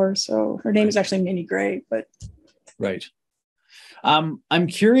the war. So her name is actually Minnie Gray, but. Right. I'm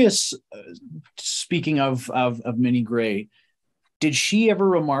curious, speaking of Minnie Gray, did she ever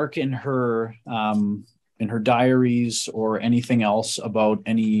remark in her diaries or anything else about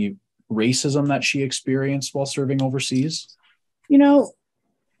any racism that she experienced while serving overseas?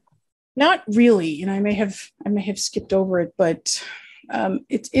 Not really. I may have skipped over it, but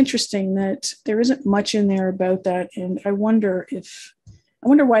it's interesting that there isn't much in there about that. And I wonder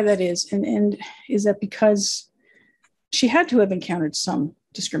why that is. And is that because she had to have encountered some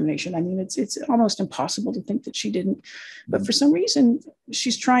discrimination? I mean, it's almost impossible to think that she didn't, but for some reason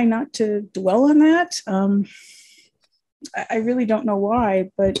she's trying not to dwell on that. I really don't know why,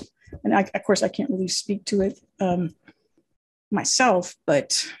 but, and of course I can't really speak to it myself,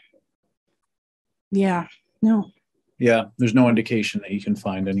 but yeah, no. Yeah, there's no indication that you can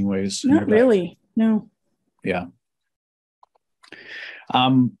find anyways. Not really, no. Yeah.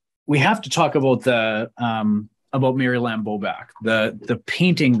 We have to talk about about Mary Lamb Bobak. The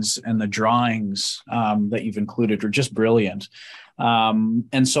paintings and the drawings that you've included are just brilliant.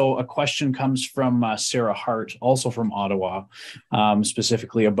 And so a question comes from Sarah Hart, also from Ottawa,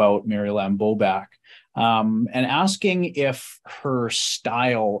 specifically about Mary Lamb Bobak. and asking if her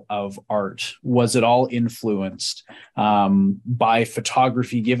style of art was at all influenced by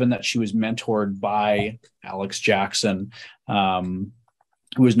photography, given that she was mentored by Alex Jackson,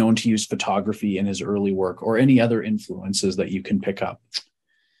 who was known to use photography in his early work, or any other influences that you can pick up.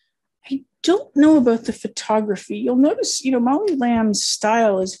 I don't know about the photography. You'll notice, Molly Lamb's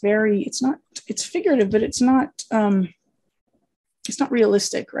style is it's figurative, but it's not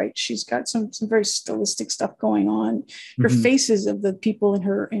realistic, right? She's got some very stylistic stuff going on. Her faces of the people in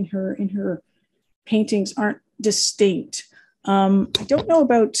her paintings aren't distinct. I don't know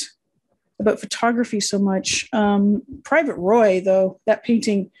about photography so much. Private Roy, though, that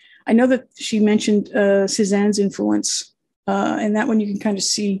painting, I know that she mentioned Cézanne's influence, and that one you can kind of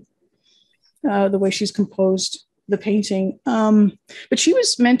see the way she's composed the painting. But she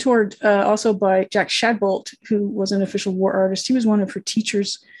was mentored also by Jack Shadbolt, who was an official war artist. He was one of her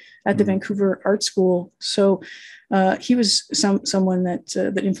teachers at the Vancouver Art School. So he was someone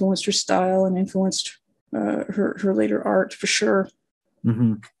that influenced her style and influenced her later art for sure.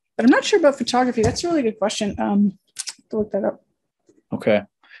 Mm-hmm. But I'm not sure about photography. That's a really good question. To look that up. Okay.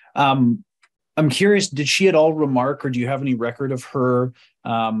 I'm curious, did she at all remark, or do you have any record of her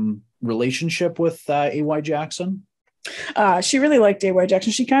relationship with A.Y. Jackson? She really liked A.Y.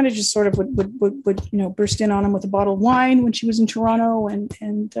 Jackson. She kind of just sort of would burst in on him with a bottle of wine when she was in Toronto, and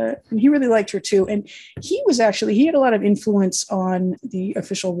he really liked her too. And he had a lot of influence on the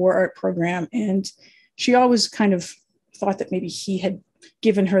official war art program, and she always kind of thought that maybe he had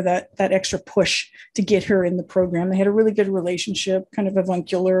given her that extra push to get her in the program. They had a really good relationship, kind of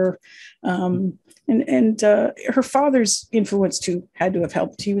avuncular. And her father's influence too had to have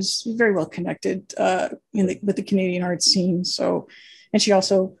helped. He was very well connected with the Canadian art scene. So, and she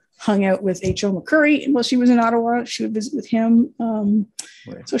also hung out with H.O. McCurry. And while she was in Ottawa, she would visit with him.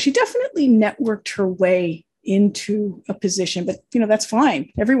 Right. So she definitely networked her way into a position, but that's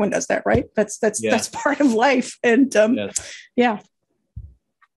fine. Everyone does that, right? That's part of life. And yeah.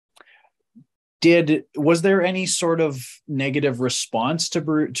 Was there any sort of negative response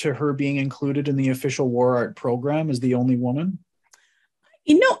to her being included in the official war art program as the only woman?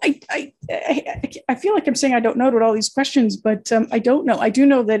 I feel like I'm saying I don't know with all these questions, but I don't know. I do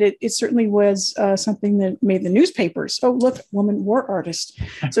know that it certainly was something that made the newspapers. Oh, look, woman war artist.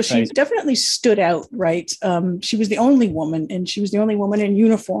 So she definitely stood out, right? She was the only woman, and she was the only woman in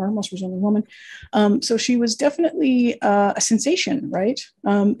uniform. Well, she was the only woman. So she was definitely a sensation, right?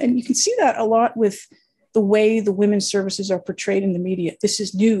 And you can see that a lot with the way the women's services are portrayed in the media. This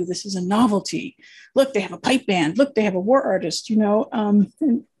is new. This is a novelty. Look, they have a pipe band. Look, they have a war artist,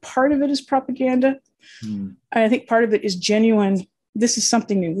 and part of it is propaganda. I think part of it is genuine. This is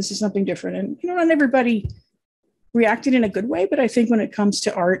something new. This is something different. And, not everybody reacted in a good way, but I think when it comes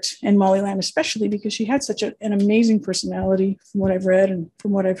to art, and Molly Lamb especially, because she had such an amazing personality from what I've read and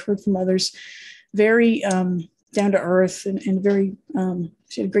from what I've heard from others, very down to earth and very,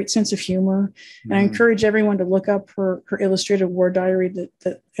 she had a great sense of humor. And I encourage everyone to look up her illustrated war diary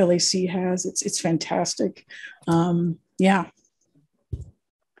that LAC has. It's fantastic. Yeah.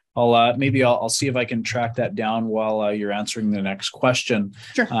 I'll see if I can track that down while you're answering the next question.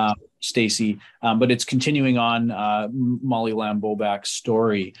 Sure. Stacey, but it's continuing on Molly Lamb Bobak's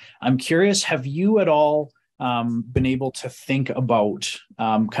story. I'm curious, have you at all been able to think about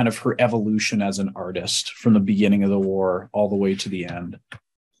kind of her evolution as an artist from the beginning of the war all the way to the end?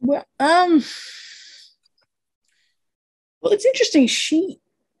 Well, it's interesting. She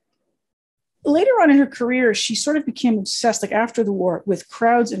later on in her career, she sort of became obsessed, like after the war, with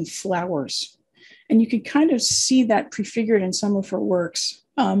crowds and flowers. And you could kind of see that prefigured in some of her works.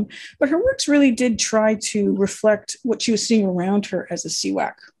 But her works really did try to reflect what she was seeing around her as a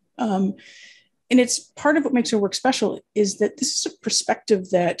CWAC. And it's part of what makes her work special is that this is a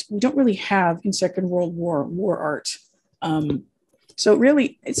perspective that we don't really have in Second World War art. So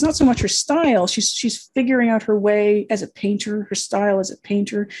really, it's not so much her style. She's figuring out her way as a painter, her style as a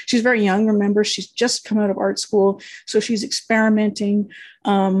painter. She's very young, remember, she's just come out of art school. So she's experimenting.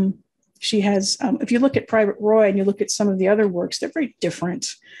 She has, if you look at Private Roy and you look at some of the other works, they're very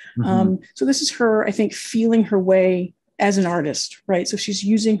different. So this is her, I think, feeling her way as an artist, right? So she's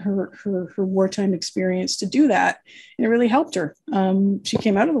using her wartime experience to do that. And it really helped her. She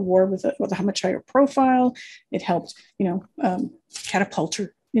came out of the war with a much higher profile. It helped, catapult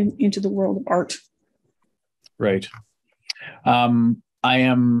her into the world of art. Right. I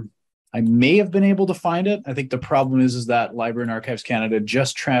am I may have been able to find it. I think the problem is that Library and Archives Canada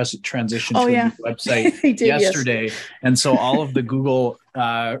just transitioned to a new website yesterday. Yes. And so all of the Google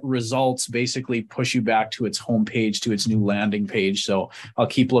results basically push you back to its homepage, to its new landing page. So I'll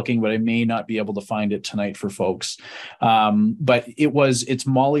keep looking, but I may not be able to find it tonight for folks. But it's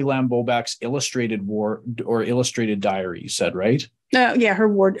Molly Lamb Bobak's illustrated war or illustrated diary, you said, right? Yeah, her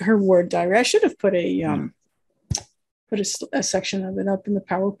ward diary. I should have put a section of it up in the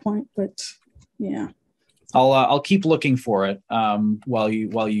PowerPoint, but yeah. I'll keep looking for it while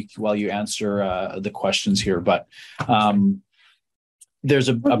you answer the questions here. But there's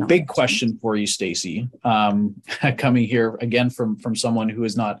a big question for you, Stacey, coming here again from someone who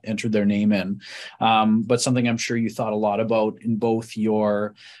has not entered their name in, but something I'm sure you thought a lot about in both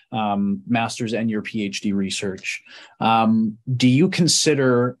your master's and your PhD research. Do you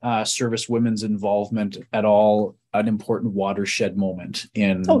consider servicewomen's involvement at all an important watershed moment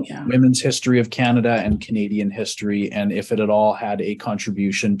in women's history of Canada and Canadian history, and if it at all had a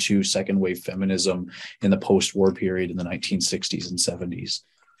contribution to second wave feminism in the post-war period in the 1960s and 70s?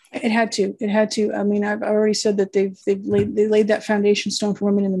 It had to. I mean, I've already said that they laid that foundation stone for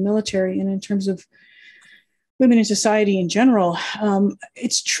women in the military, and in terms of women in society in general,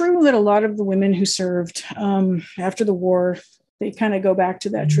 it's true that a lot of the women who served after the war, they kind of go back to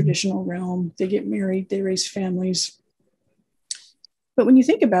that traditional realm. They get married, they raise families. But when you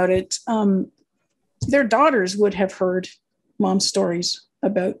think about it, their daughters would have heard mom's stories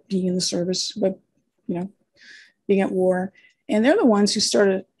about being in the service, about, being at war. And they're the ones who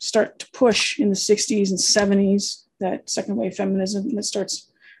start to push in the 60s and 70s, that second wave feminism that starts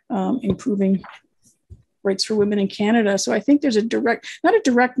improving rights for women in Canada. So I think there's not a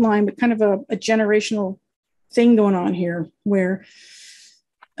direct line, but kind of a generational thing going on here where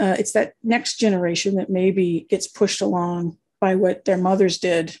it's that next generation that maybe gets pushed along by what their mothers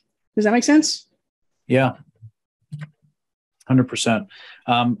did. Does that make sense? Yeah, 100%.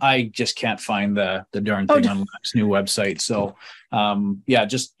 I just can't find the darn thing on LAC's new website. So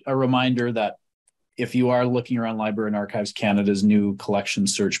just a reminder that if you are looking around Library and Archives Canada's new collection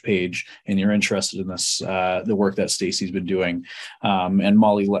search page and you're interested in this, the work that Stacey's been doing, and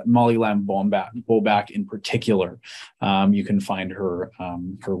Molly Lamb Bobak in particular, you can find her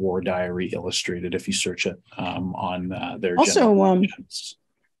war diary illustrated if you search it on their. Also,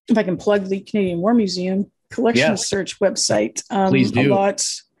 if I can plug the Canadian War Museum collection search website, please do. A lot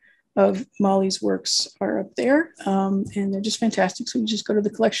of Molly's works are up there, and they're just fantastic. So you just go to the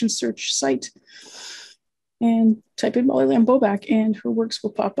collection search site and type in Molly Lamb Bobak, and her works will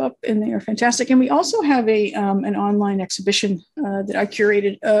pop up, and they are fantastic. And we also have an online exhibition that I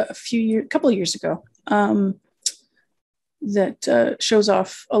curated a couple of years ago that shows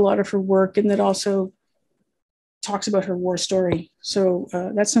off a lot of her work, and that also talks about her war story. So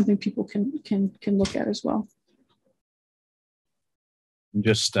that's something people can look at as well. I'm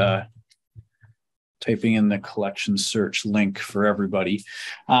just typing in the collection search link for everybody.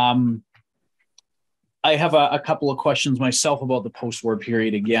 I have a couple of questions myself about the post-war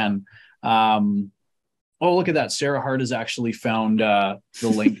period again. Oh, look at that. Sarah Hart has actually found the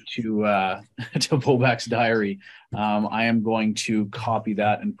link to Bobak's diary. I am going to copy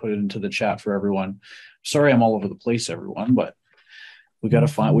that and put it into the chat for everyone. Sorry, I'm all over the place, everyone, but we got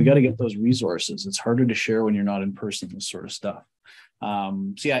to get those resources. It's harder to share when you're not in person, this sort of stuff.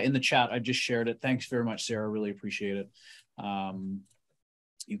 So yeah, in the chat, I just shared it. Thanks very much, Sarah. Really appreciate it.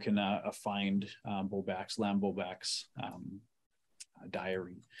 You can find Lamb Bobak's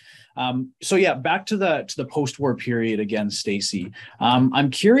diary. So yeah, back to the post-war period again, Stacey.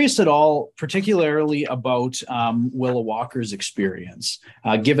 I'm curious at all, particularly about Willa Walker's experience,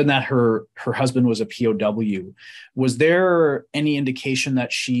 given that her husband was a POW. Was there any indication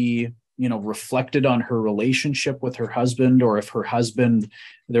that she reflected on her relationship with her husband, or if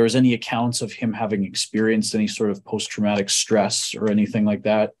there was any accounts of him having experienced any sort of post-traumatic stress or anything like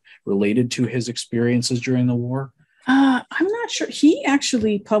that related to his experiences during the war? I'm not sure. He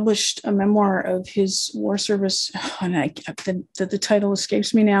actually published a memoir of his war service, and the title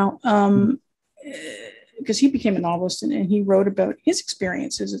escapes me now, because he became a novelist and he wrote about his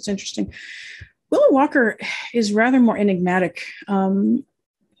experiences. It's interesting. Willa Walker is rather more enigmatic.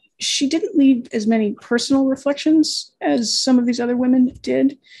 She didn't leave as many personal reflections as some of these other women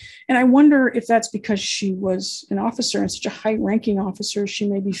did. And I wonder if that's because she was an officer and such a high-ranking officer, she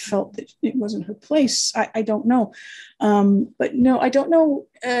maybe felt that it wasn't her place. I don't know. But no, I don't know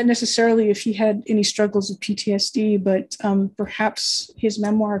necessarily if he had any struggles with PTSD, but perhaps his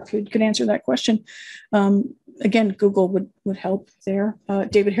memoir could answer that question. Again, Google would help there.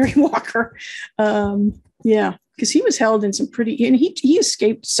 David Harry Walker. Yeah. because he was held in some pretty, and he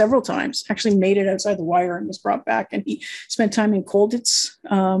escaped several times, actually made it outside the wire and was brought back, and he spent time in Colditz.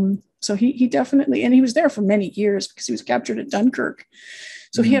 So he definitely, and he was there for many years because he was captured at Dunkirk.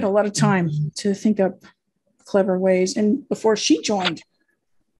 So he had a lot of time to think up clever ways. And before she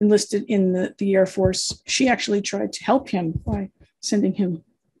enlisted in the Air Force, she actually tried to help him by sending him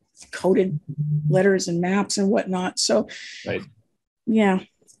coded letters and maps and whatnot. So, right. Yeah.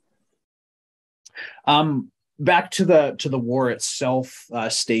 Back to the war itself,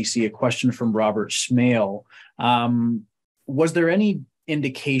 Stacey, a question from Robert Smale. Was there any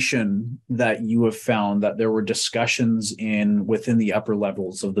indication that you have found that there were discussions within the upper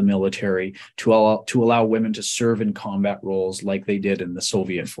levels of the military to allow women to serve in combat roles like they did in the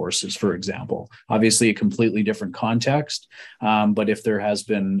Soviet forces, for example? Obviously a completely different context, but if there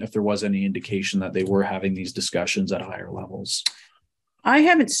was any indication that they were having these discussions at higher levels. I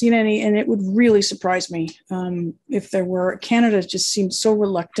haven't seen any, and it would really surprise me if there were. Canada just seems so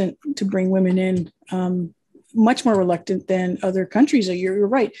reluctant to bring women in, much more reluctant than other countries. You're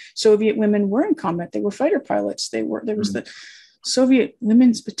right. Soviet women were in combat. They were fighter pilots. There was the Soviet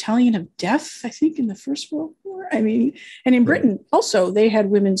Women's Battalion of Death, I think, in the First World War. I mean, and in Britain also, they had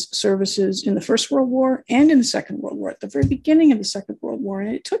women's services in the First World War and in the Second World War, at the very beginning of the Second World War.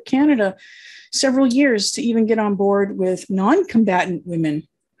 And it took Canada several years to even get on board with non-combatant women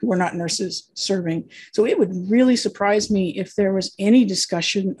who were not nurses serving. So it would really surprise me if there was any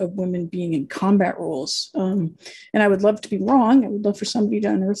discussion of women being in combat roles. And I would love to be wrong. I would love for somebody to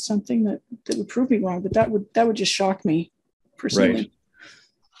unearth something that would prove me wrong, but that would just shock me personally. Right.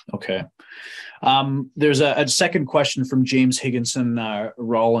 Okay. There's a second question from James Higginson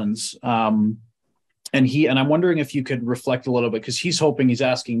Rollins. And I'm wondering if you could reflect a little bit, because he's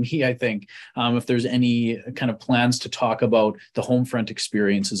asking me, I think, if there's any kind of plans to talk about the home front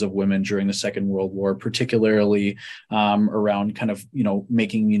experiences of women during the Second World War, particularly around kind of,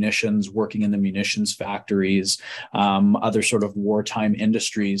 making munitions, working in the munitions factories, other sort of wartime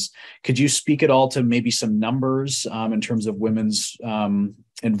industries. Could you speak at all to maybe some numbers in terms of women's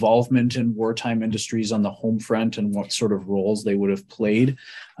involvement in wartime industries on the home front and what sort of roles they would have played?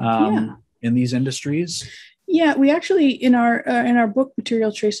 In these industries? Yeah, we actually in our book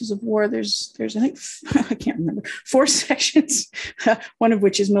Material Traces of War, there's I think I can't remember 4 sections, one of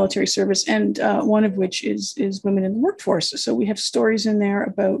which is military service, and one of which is women in the workforce. So we have stories in there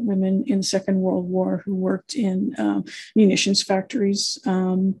about women in the Second World War who worked in munitions factories,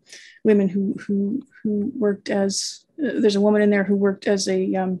 women who worked as there's a woman in there who worked as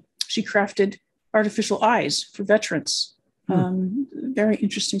she crafted artificial eyes for veterans. Very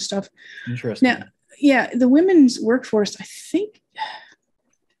interesting stuff. Interesting. Now, yeah, the women's workforce, I think,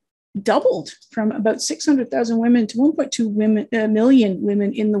 doubled from about 600,000 women to 1.2 million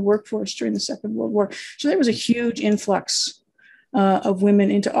women in the workforce during the Second World War. So there was a huge influx of women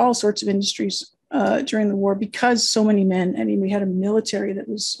into all sorts of industries during the war because so many men. I mean, we had a military that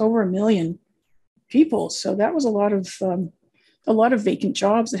was over 1 million people. So that was a lot of vacant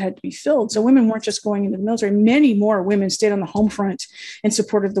jobs that had to be filled. So women weren't just going into the military. Many more women stayed on the home front and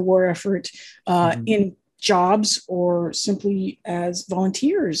supported the war effort in jobs or simply as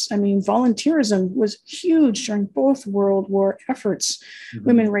volunteers. I mean, volunteerism was huge during both World War efforts.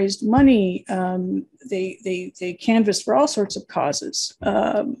 Women raised money. They canvassed for all sorts of causes.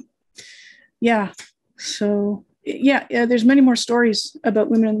 So there's many more stories about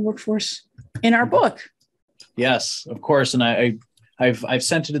women in the workforce in our book. Yes, of course. And I've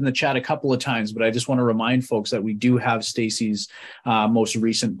sent it in the chat a couple of times, but I just want to remind folks that we do have Stacey's most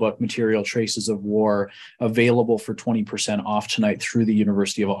recent book, Material Traces of War, available for 20% off tonight through the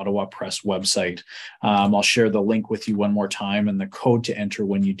University of Ottawa Press website. I'll share the link with you one more time and the code to enter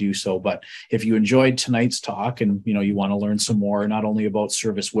when you do so. But if you enjoyed tonight's talk and you want to learn some more, not only about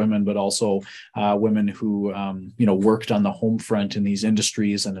service women, but also women who worked on the home front in these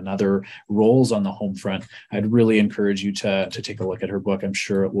industries and in other roles on the home front, I'd really encourage you to take a look at her book. I'm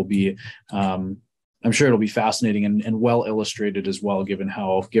sure it will be it'll be fascinating and well illustrated as well, given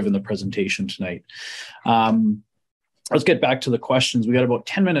the presentation tonight. Let's get back to the questions. We got about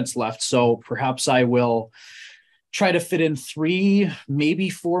 10 minutes left, so perhaps I will try to fit in 3, maybe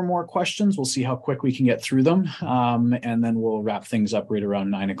 4 more questions. We'll see how quick we can get through them, and then we'll wrap things up right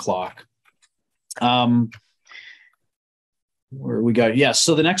around 9 o'clock. Where we go? Yes.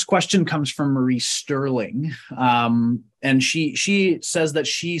 So the next question comes from Marie Sterling. And she says that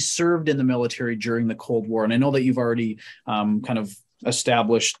she served in the military during the Cold War. And I know that you've already kind of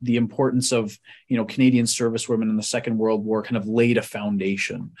established the importance of, Canadian servicewomen in the Second World War, kind of laid a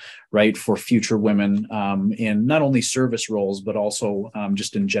foundation, right, for future women in not only service roles, but also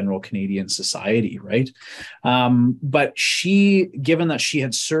just in general Canadian society, right? But given that she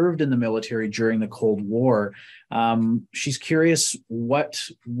had served in the military during the Cold War, she's curious what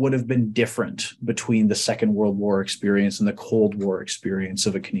would have been different between the Second World War experience and the Cold War experience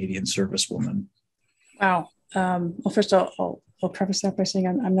of a Canadian servicewoman. Wow. Well, first I'll preface that by saying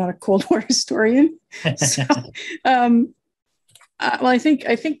I'm not a Cold War historian. So, well, I think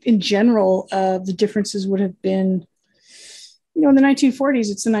in general, the differences would have been, in the 1940s,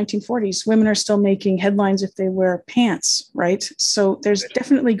 it's the 1940s. Women are still making headlines if they wear pants, right? So there's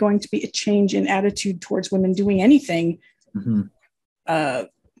definitely going to be a change in attitude towards women doing anything in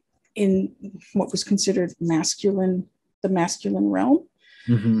what was considered the masculine realm.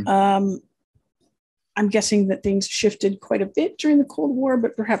 I'm guessing that things shifted quite a bit during the Cold War,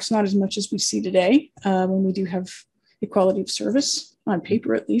 but perhaps not as much as we see today, when we do have equality of service, on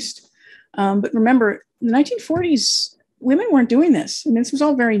paper at least. But remember, in the 1940s, women weren't doing this. I mean, this was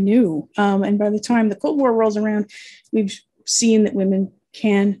all very new. And by the time the Cold War rolls around, we've seen that women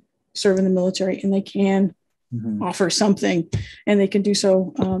can serve in the military and they can offer something, and they can do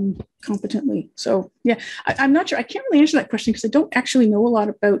so competently. So, yeah, I'm not sure. I can't really answer that question because I don't actually know a lot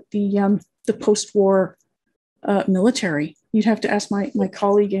about the post-war military. You'd have to ask my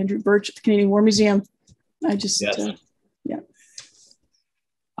colleague, Andrew Birch at the Canadian War Museum. I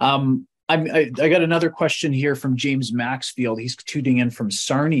got another question here from James Maxfield. He's tuning in from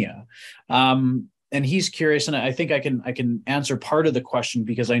Sarnia. And he's curious, and I think I can answer part of the question,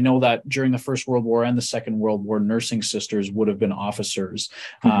 because I know that during the First World War and the Second World War, nursing sisters would have been officers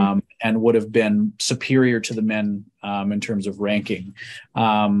and would have been superior to the men in terms of ranking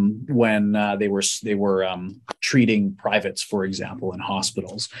when they were treating privates, for example, in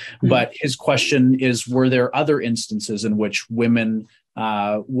hospitals. But his question is, were there other instances in which women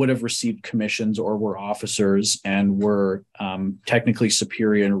would have received commissions or were officers and were technically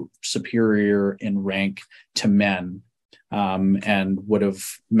superior in rank to men, and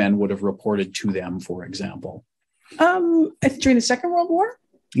men would have reported to them, for example? During the Second World War?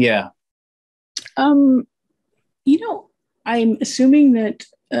 Yeah. I'm assuming that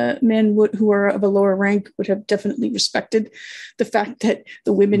men who are of a lower rank would have definitely respected the fact that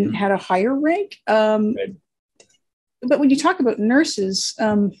the women had a higher rank. Right. But when you talk about nurses,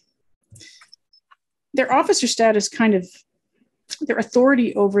 their officer status their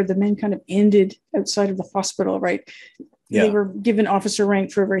authority over the men kind of ended outside of the hospital, right? Yeah. They were given officer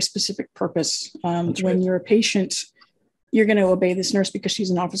rank for a very specific purpose. When you're a patient, you're going to obey this nurse because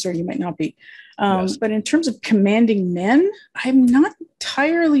she's an officer, you might not be. But in terms of commanding men, I'm not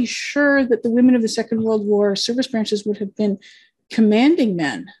entirely sure that the women of the Second World War service branches would have been commanding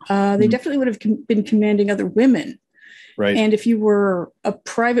men. They definitely would have been commanding other women. Right. And if you were a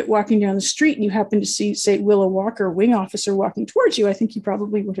private walking down the street and you happened to see, say, Willa Walker, wing officer, walking towards you, I think you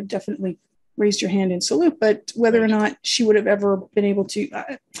probably would have definitely raised your hand in salute. But whether or not she would have ever been able to,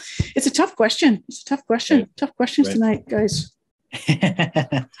 it's a tough question. It's a tough question. Right. Tough questions tonight, guys.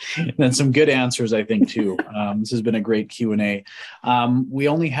 And some good answers, I think, too. This has been a great Q&A. We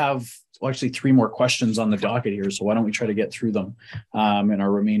only have actually 3 more questions on the docket here, so why don't we try to get through them in our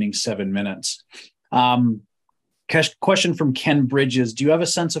remaining 7 minutes. Question from Ken Bridges. Do you have a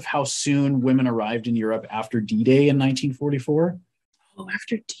sense of how soon women arrived in Europe after D-Day in 1944? Oh,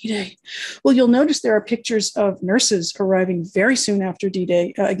 after D-Day. Well, you'll notice there are pictures of nurses arriving very soon after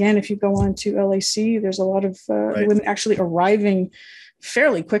D-Day. Again, if you go on to LAC, there's a lot of women actually arriving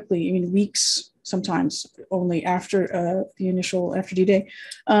fairly quickly, I mean, weeks, sometimes only after after D-Day.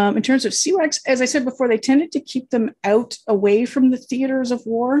 In terms of CWACs, as I said before, they tended to keep them away from the theaters of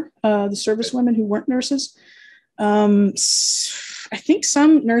war, the servicewomen who weren't nurses. I think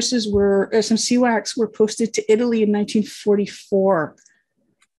some CWACs were posted to Italy in 1944,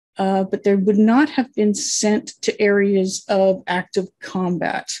 but they would not have been sent to areas of active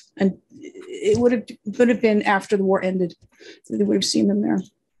combat. And it would have been after the war ended. They would have seen them there.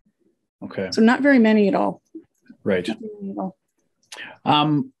 Okay. So not very many at all. Right. Not very many at all.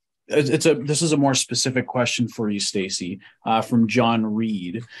 This is a more specific question for you, Stacey, from John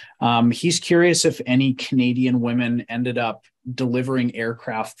Reed. He's curious if any Canadian women ended up delivering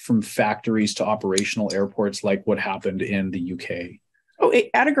aircraft from factories to operational airports, like what happened in the UK. Oh,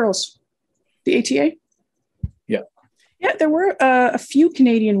 ATA girls, the ATA. Yeah. Yeah, there were a few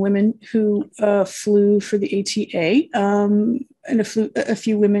Canadian women who flew for the ATA, and a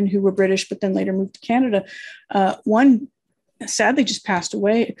few women who were British, but then later moved to Canada. One sadly just passed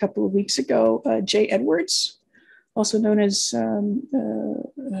away a couple of weeks ago, Jay Edwards. also known as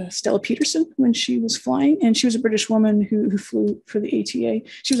Stella Peterson when she was flying. And she was a British woman who flew for the ATA.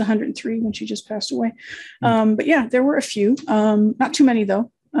 She was 103 when she just passed away. But yeah, there were a few, not too many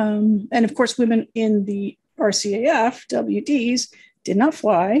though. And of course, women in the RCAF, WDs, did not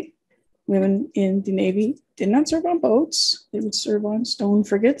fly. Women in the Navy did not serve on boats. They would serve on stone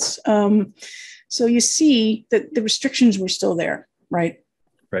frigates. So you see that the restrictions were still there, right?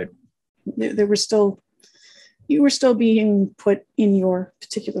 Right. There were still, you were still being put in your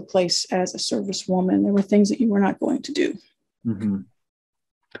particular place as a servicewoman. There were things that you were not going to do. Mm-hmm.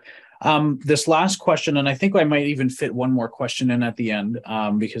 This last question, and I think I might even fit one more question in at the end,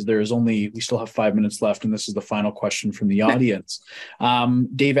 because we still have 5 minutes left, and this is the final question from the audience.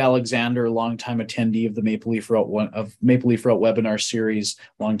 Dave Alexander, longtime attendee of the Maple Leaf Route webinar series,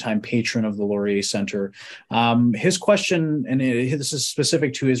 longtime patron of the Laurier Center. His question, and this is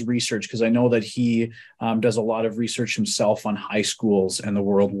specific to his research, because I know that he does a lot of research himself on high schools and the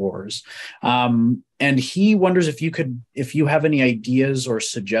world wars. And he wonders if you have any ideas or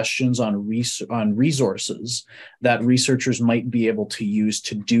suggestions on resources that researchers might be able to use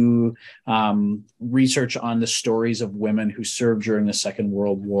to do research on the stories of women who served during the Second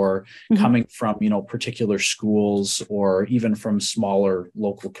World War, coming from, particular schools or even from smaller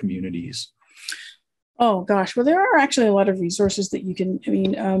local communities. Oh gosh, well, there are actually a lot of resources that you can.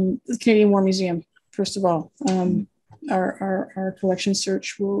 The Canadian War Museum, first of all. Our collection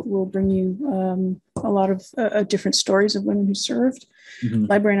search will bring you a lot of different stories of women who served.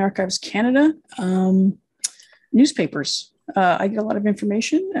 Library and Archives Canada, newspapers. I get a lot of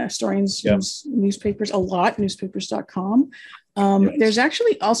information. Historians use newspapers a lot, newspapers.com. There's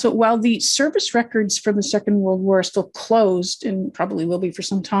actually also, while the service records from the Second World War are still closed and probably will be for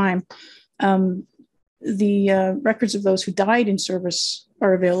some time, the records of those who died in service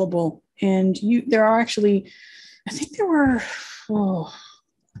are available. And there are actually, I think there were,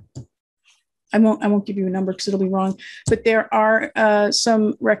 I won't give you a number because it'll be wrong, but there are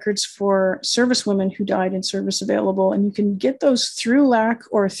some records for servicewomen who died in service available, and you can get those through LAC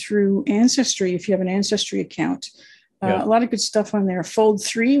or through Ancestry if you have an Ancestry account. A lot of good stuff on there. Fold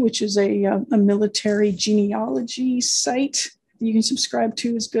 3, which is a military genealogy site that you can subscribe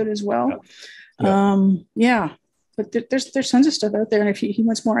to, is good as well. But there's tons of stuff out there, and if he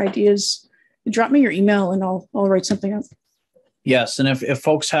wants more ideas, drop me your email and I'll write something up. Yes, and if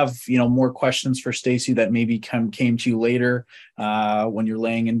folks have more questions for Stacey that maybe came to you later when you're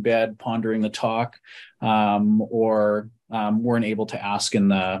laying in bed pondering the talk, or weren't able to ask in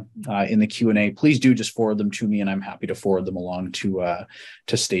the Q&A, please do just forward them to me, and I'm happy to forward them along to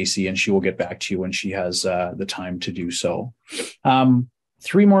Stacey, and she will get back to you when she has the time to do so.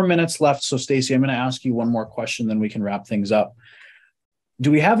 3 more minutes left, so Stacey, I'm going to ask you one more question, then we can wrap things up.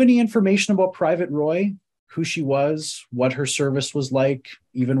 Do we have any information about Private Roy, who she was, what her service was like,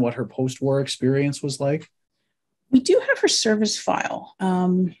 even what her post-war experience was like? We do have her service file.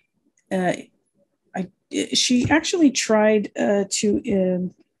 She actually tried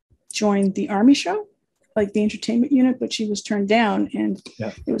to join the Army show, like the entertainment unit, but she was turned down, and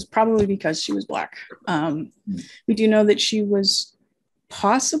it was probably because she was Black. We do know that she was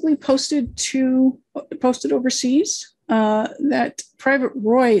possibly posted overseas. That Private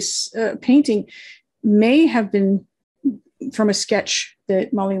Roy's painting may have been from a sketch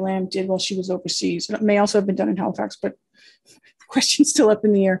that Molly Lamb did while she was overseas. It may also have been done in Halifax, but the question's still up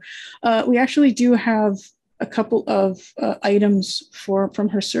in the air. We actually do have a couple of items from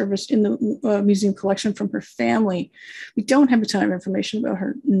her service in the museum collection from her family. We don't have a ton of information about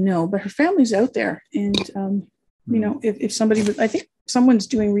her, no, but her family's out there. And, if somebody would, I think someone's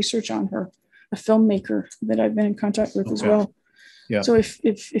doing research on her, a filmmaker that I've been in contact with as well. Yeah. So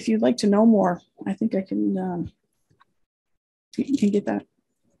if you'd like to know more, I think I can get that.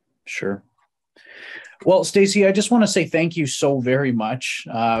 Sure. Well, Stacey, I just want to say thank you so very much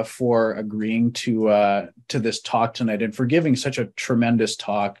for agreeing to this talk tonight, and for giving such a tremendous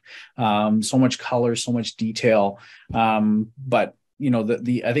talk. So much color, so much detail. But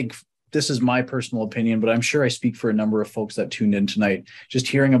I think this is my personal opinion, but I'm sure I speak for a number of folks that tuned in tonight. Just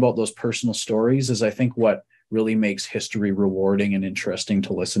hearing about those personal stories is, I think, what really makes history rewarding and interesting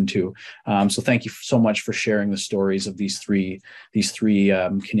to listen to. So thank you so much for sharing the stories of these three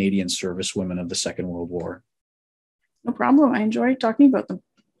Canadian servicewomen of the Second World War. No problem. I enjoy talking about them.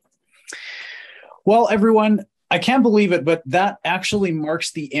 Well, everyone, I can't believe it, but that actually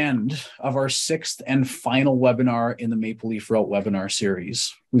marks the end of our 6th and final webinar in the Maple Leaf Route webinar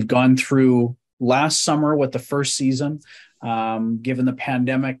series. We've gone through last summer with the first season. Given the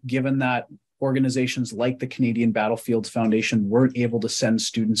pandemic, given that organizations like the Canadian Battlefields Foundation weren't able to send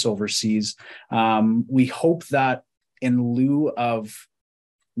students overseas. We hope that in lieu of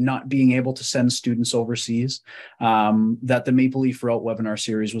not being able to send students overseas, that the Maple Leaf Route webinar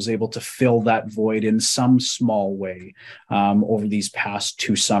series was able to fill that void in some small way over these past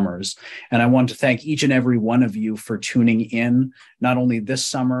 2 summers. And I want to thank each and every one of you for tuning in, not only this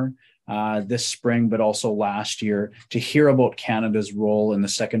summer, this spring, but also last year, to hear about Canada's role in the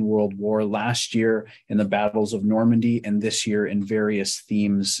Second World War, last year in the battles of Normandy, and this year in various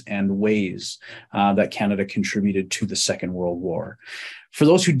themes and ways that Canada contributed to the Second World War. For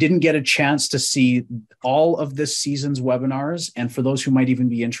those who didn't get a chance to see all of this season's webinars, and for those who might even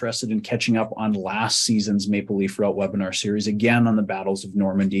be interested in catching up on last season's Maple Leaf Route webinar series, again on the battles of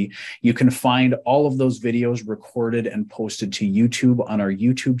Normandy, you can find all of those videos recorded and posted to YouTube on our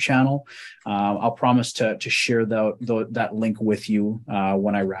YouTube channel. I'll promise to share that link with you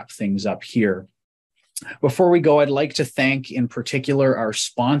when I wrap things up here. Before we go, I'd like to thank in particular our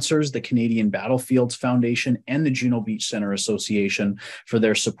sponsors, the Canadian Battlefields Foundation and the Juno Beach Center Association, for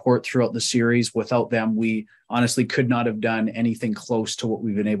their support throughout the series. Without them, we honestly could not have done anything close to what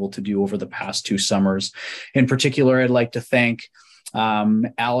we've been able to do over the past 2 summers. In particular, I'd like to thank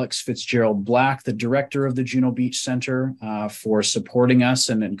Alex Fitzgerald Black, the director of the Juno Beach Center, for supporting us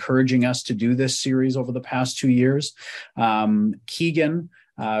and encouraging us to do this series over the past 2 years. Keegan,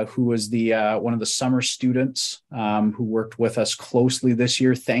 who was the one of the summer students who worked with us closely this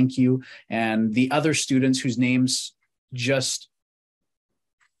year. Thank you. And the other students whose names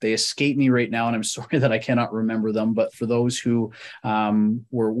they escape me right now, and I'm sorry that I cannot remember them, but for those who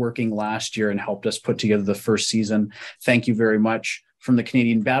were working last year and helped us put together the first season, thank you very much. From the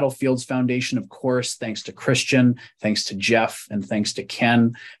Canadian Battlefields Foundation, of course, thanks to Christian, thanks to Jeff, and thanks to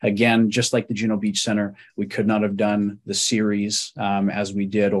Ken. Again, just like the Juno Beach Center, we could not have done the series as we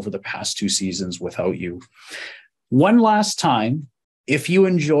did over the past 2 seasons without you. One last time, if you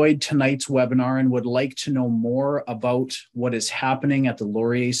enjoyed tonight's webinar and would like to know more about what is happening at the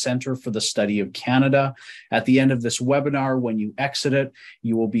Laurier Centre for the Study of Canada, at the end of this webinar, when you exit it,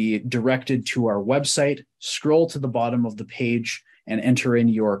 you will be directed to our website. Scroll to the bottom of the page and enter in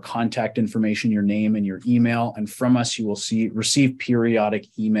your contact information, your name and your email. And from us, you will receive periodic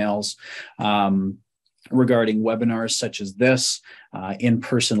emails regarding webinars such as this,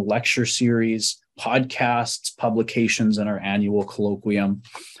 in-person lecture series, podcasts, publications, and our annual colloquium.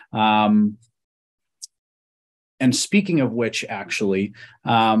 And speaking of which, actually,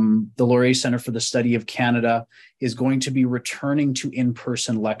 the Laurier Centre for the Study of Canada is going to be returning to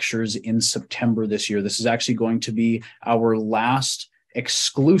in-person lectures in September this year. This is actually going to be our last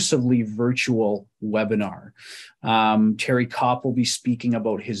exclusively virtual webinar. Terry Kopp will be speaking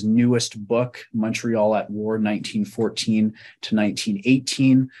about his newest book, Montreal at War, 1914 to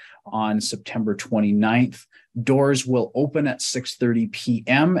 1918, on September 29th. Doors will open at 6:30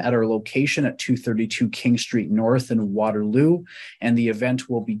 p.m. at our location at 232 King Street North in Waterloo, and the event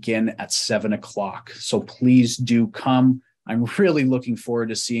will begin at 7 o'clock. So please do come. I'm really looking forward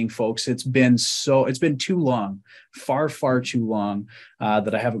to seeing folks. It's been too long, far too long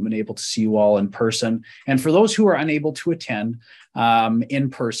that I haven't been able to see you all in person. And for those who are unable to attend in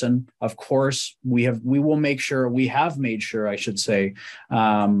person, of course, we have made sure, I should say,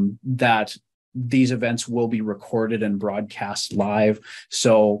 that these events will be recorded and broadcast live.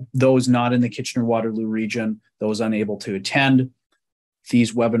 So those not in the Kitchener-Waterloo region, those unable to attend,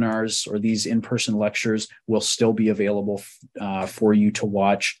 these webinars or these in-person lectures will still be available for you to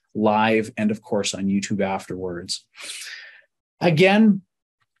watch live and, of course, on YouTube afterwards. Again,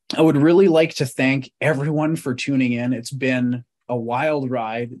 I would really like to thank everyone for tuning in. It's been a wild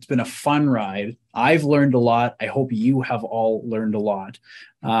ride. It's been a fun ride. I've learned a lot. I hope you have all learned a lot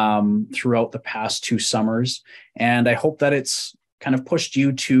throughout the past 2 summers. And I hope that it's kind of pushed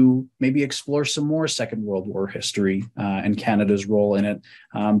you to maybe explore some more Second World War history and Canada's role in it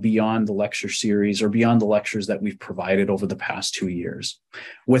beyond the lecture series or beyond the lectures that we've provided over the past 2 years.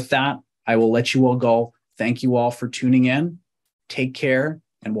 With that, I will let you all go. Thank you all for tuning in. Take care,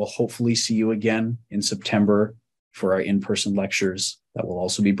 and we'll hopefully see you again in September for our in-person lectures that will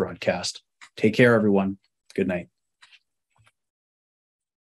also be broadcast. Take care, everyone. Good night.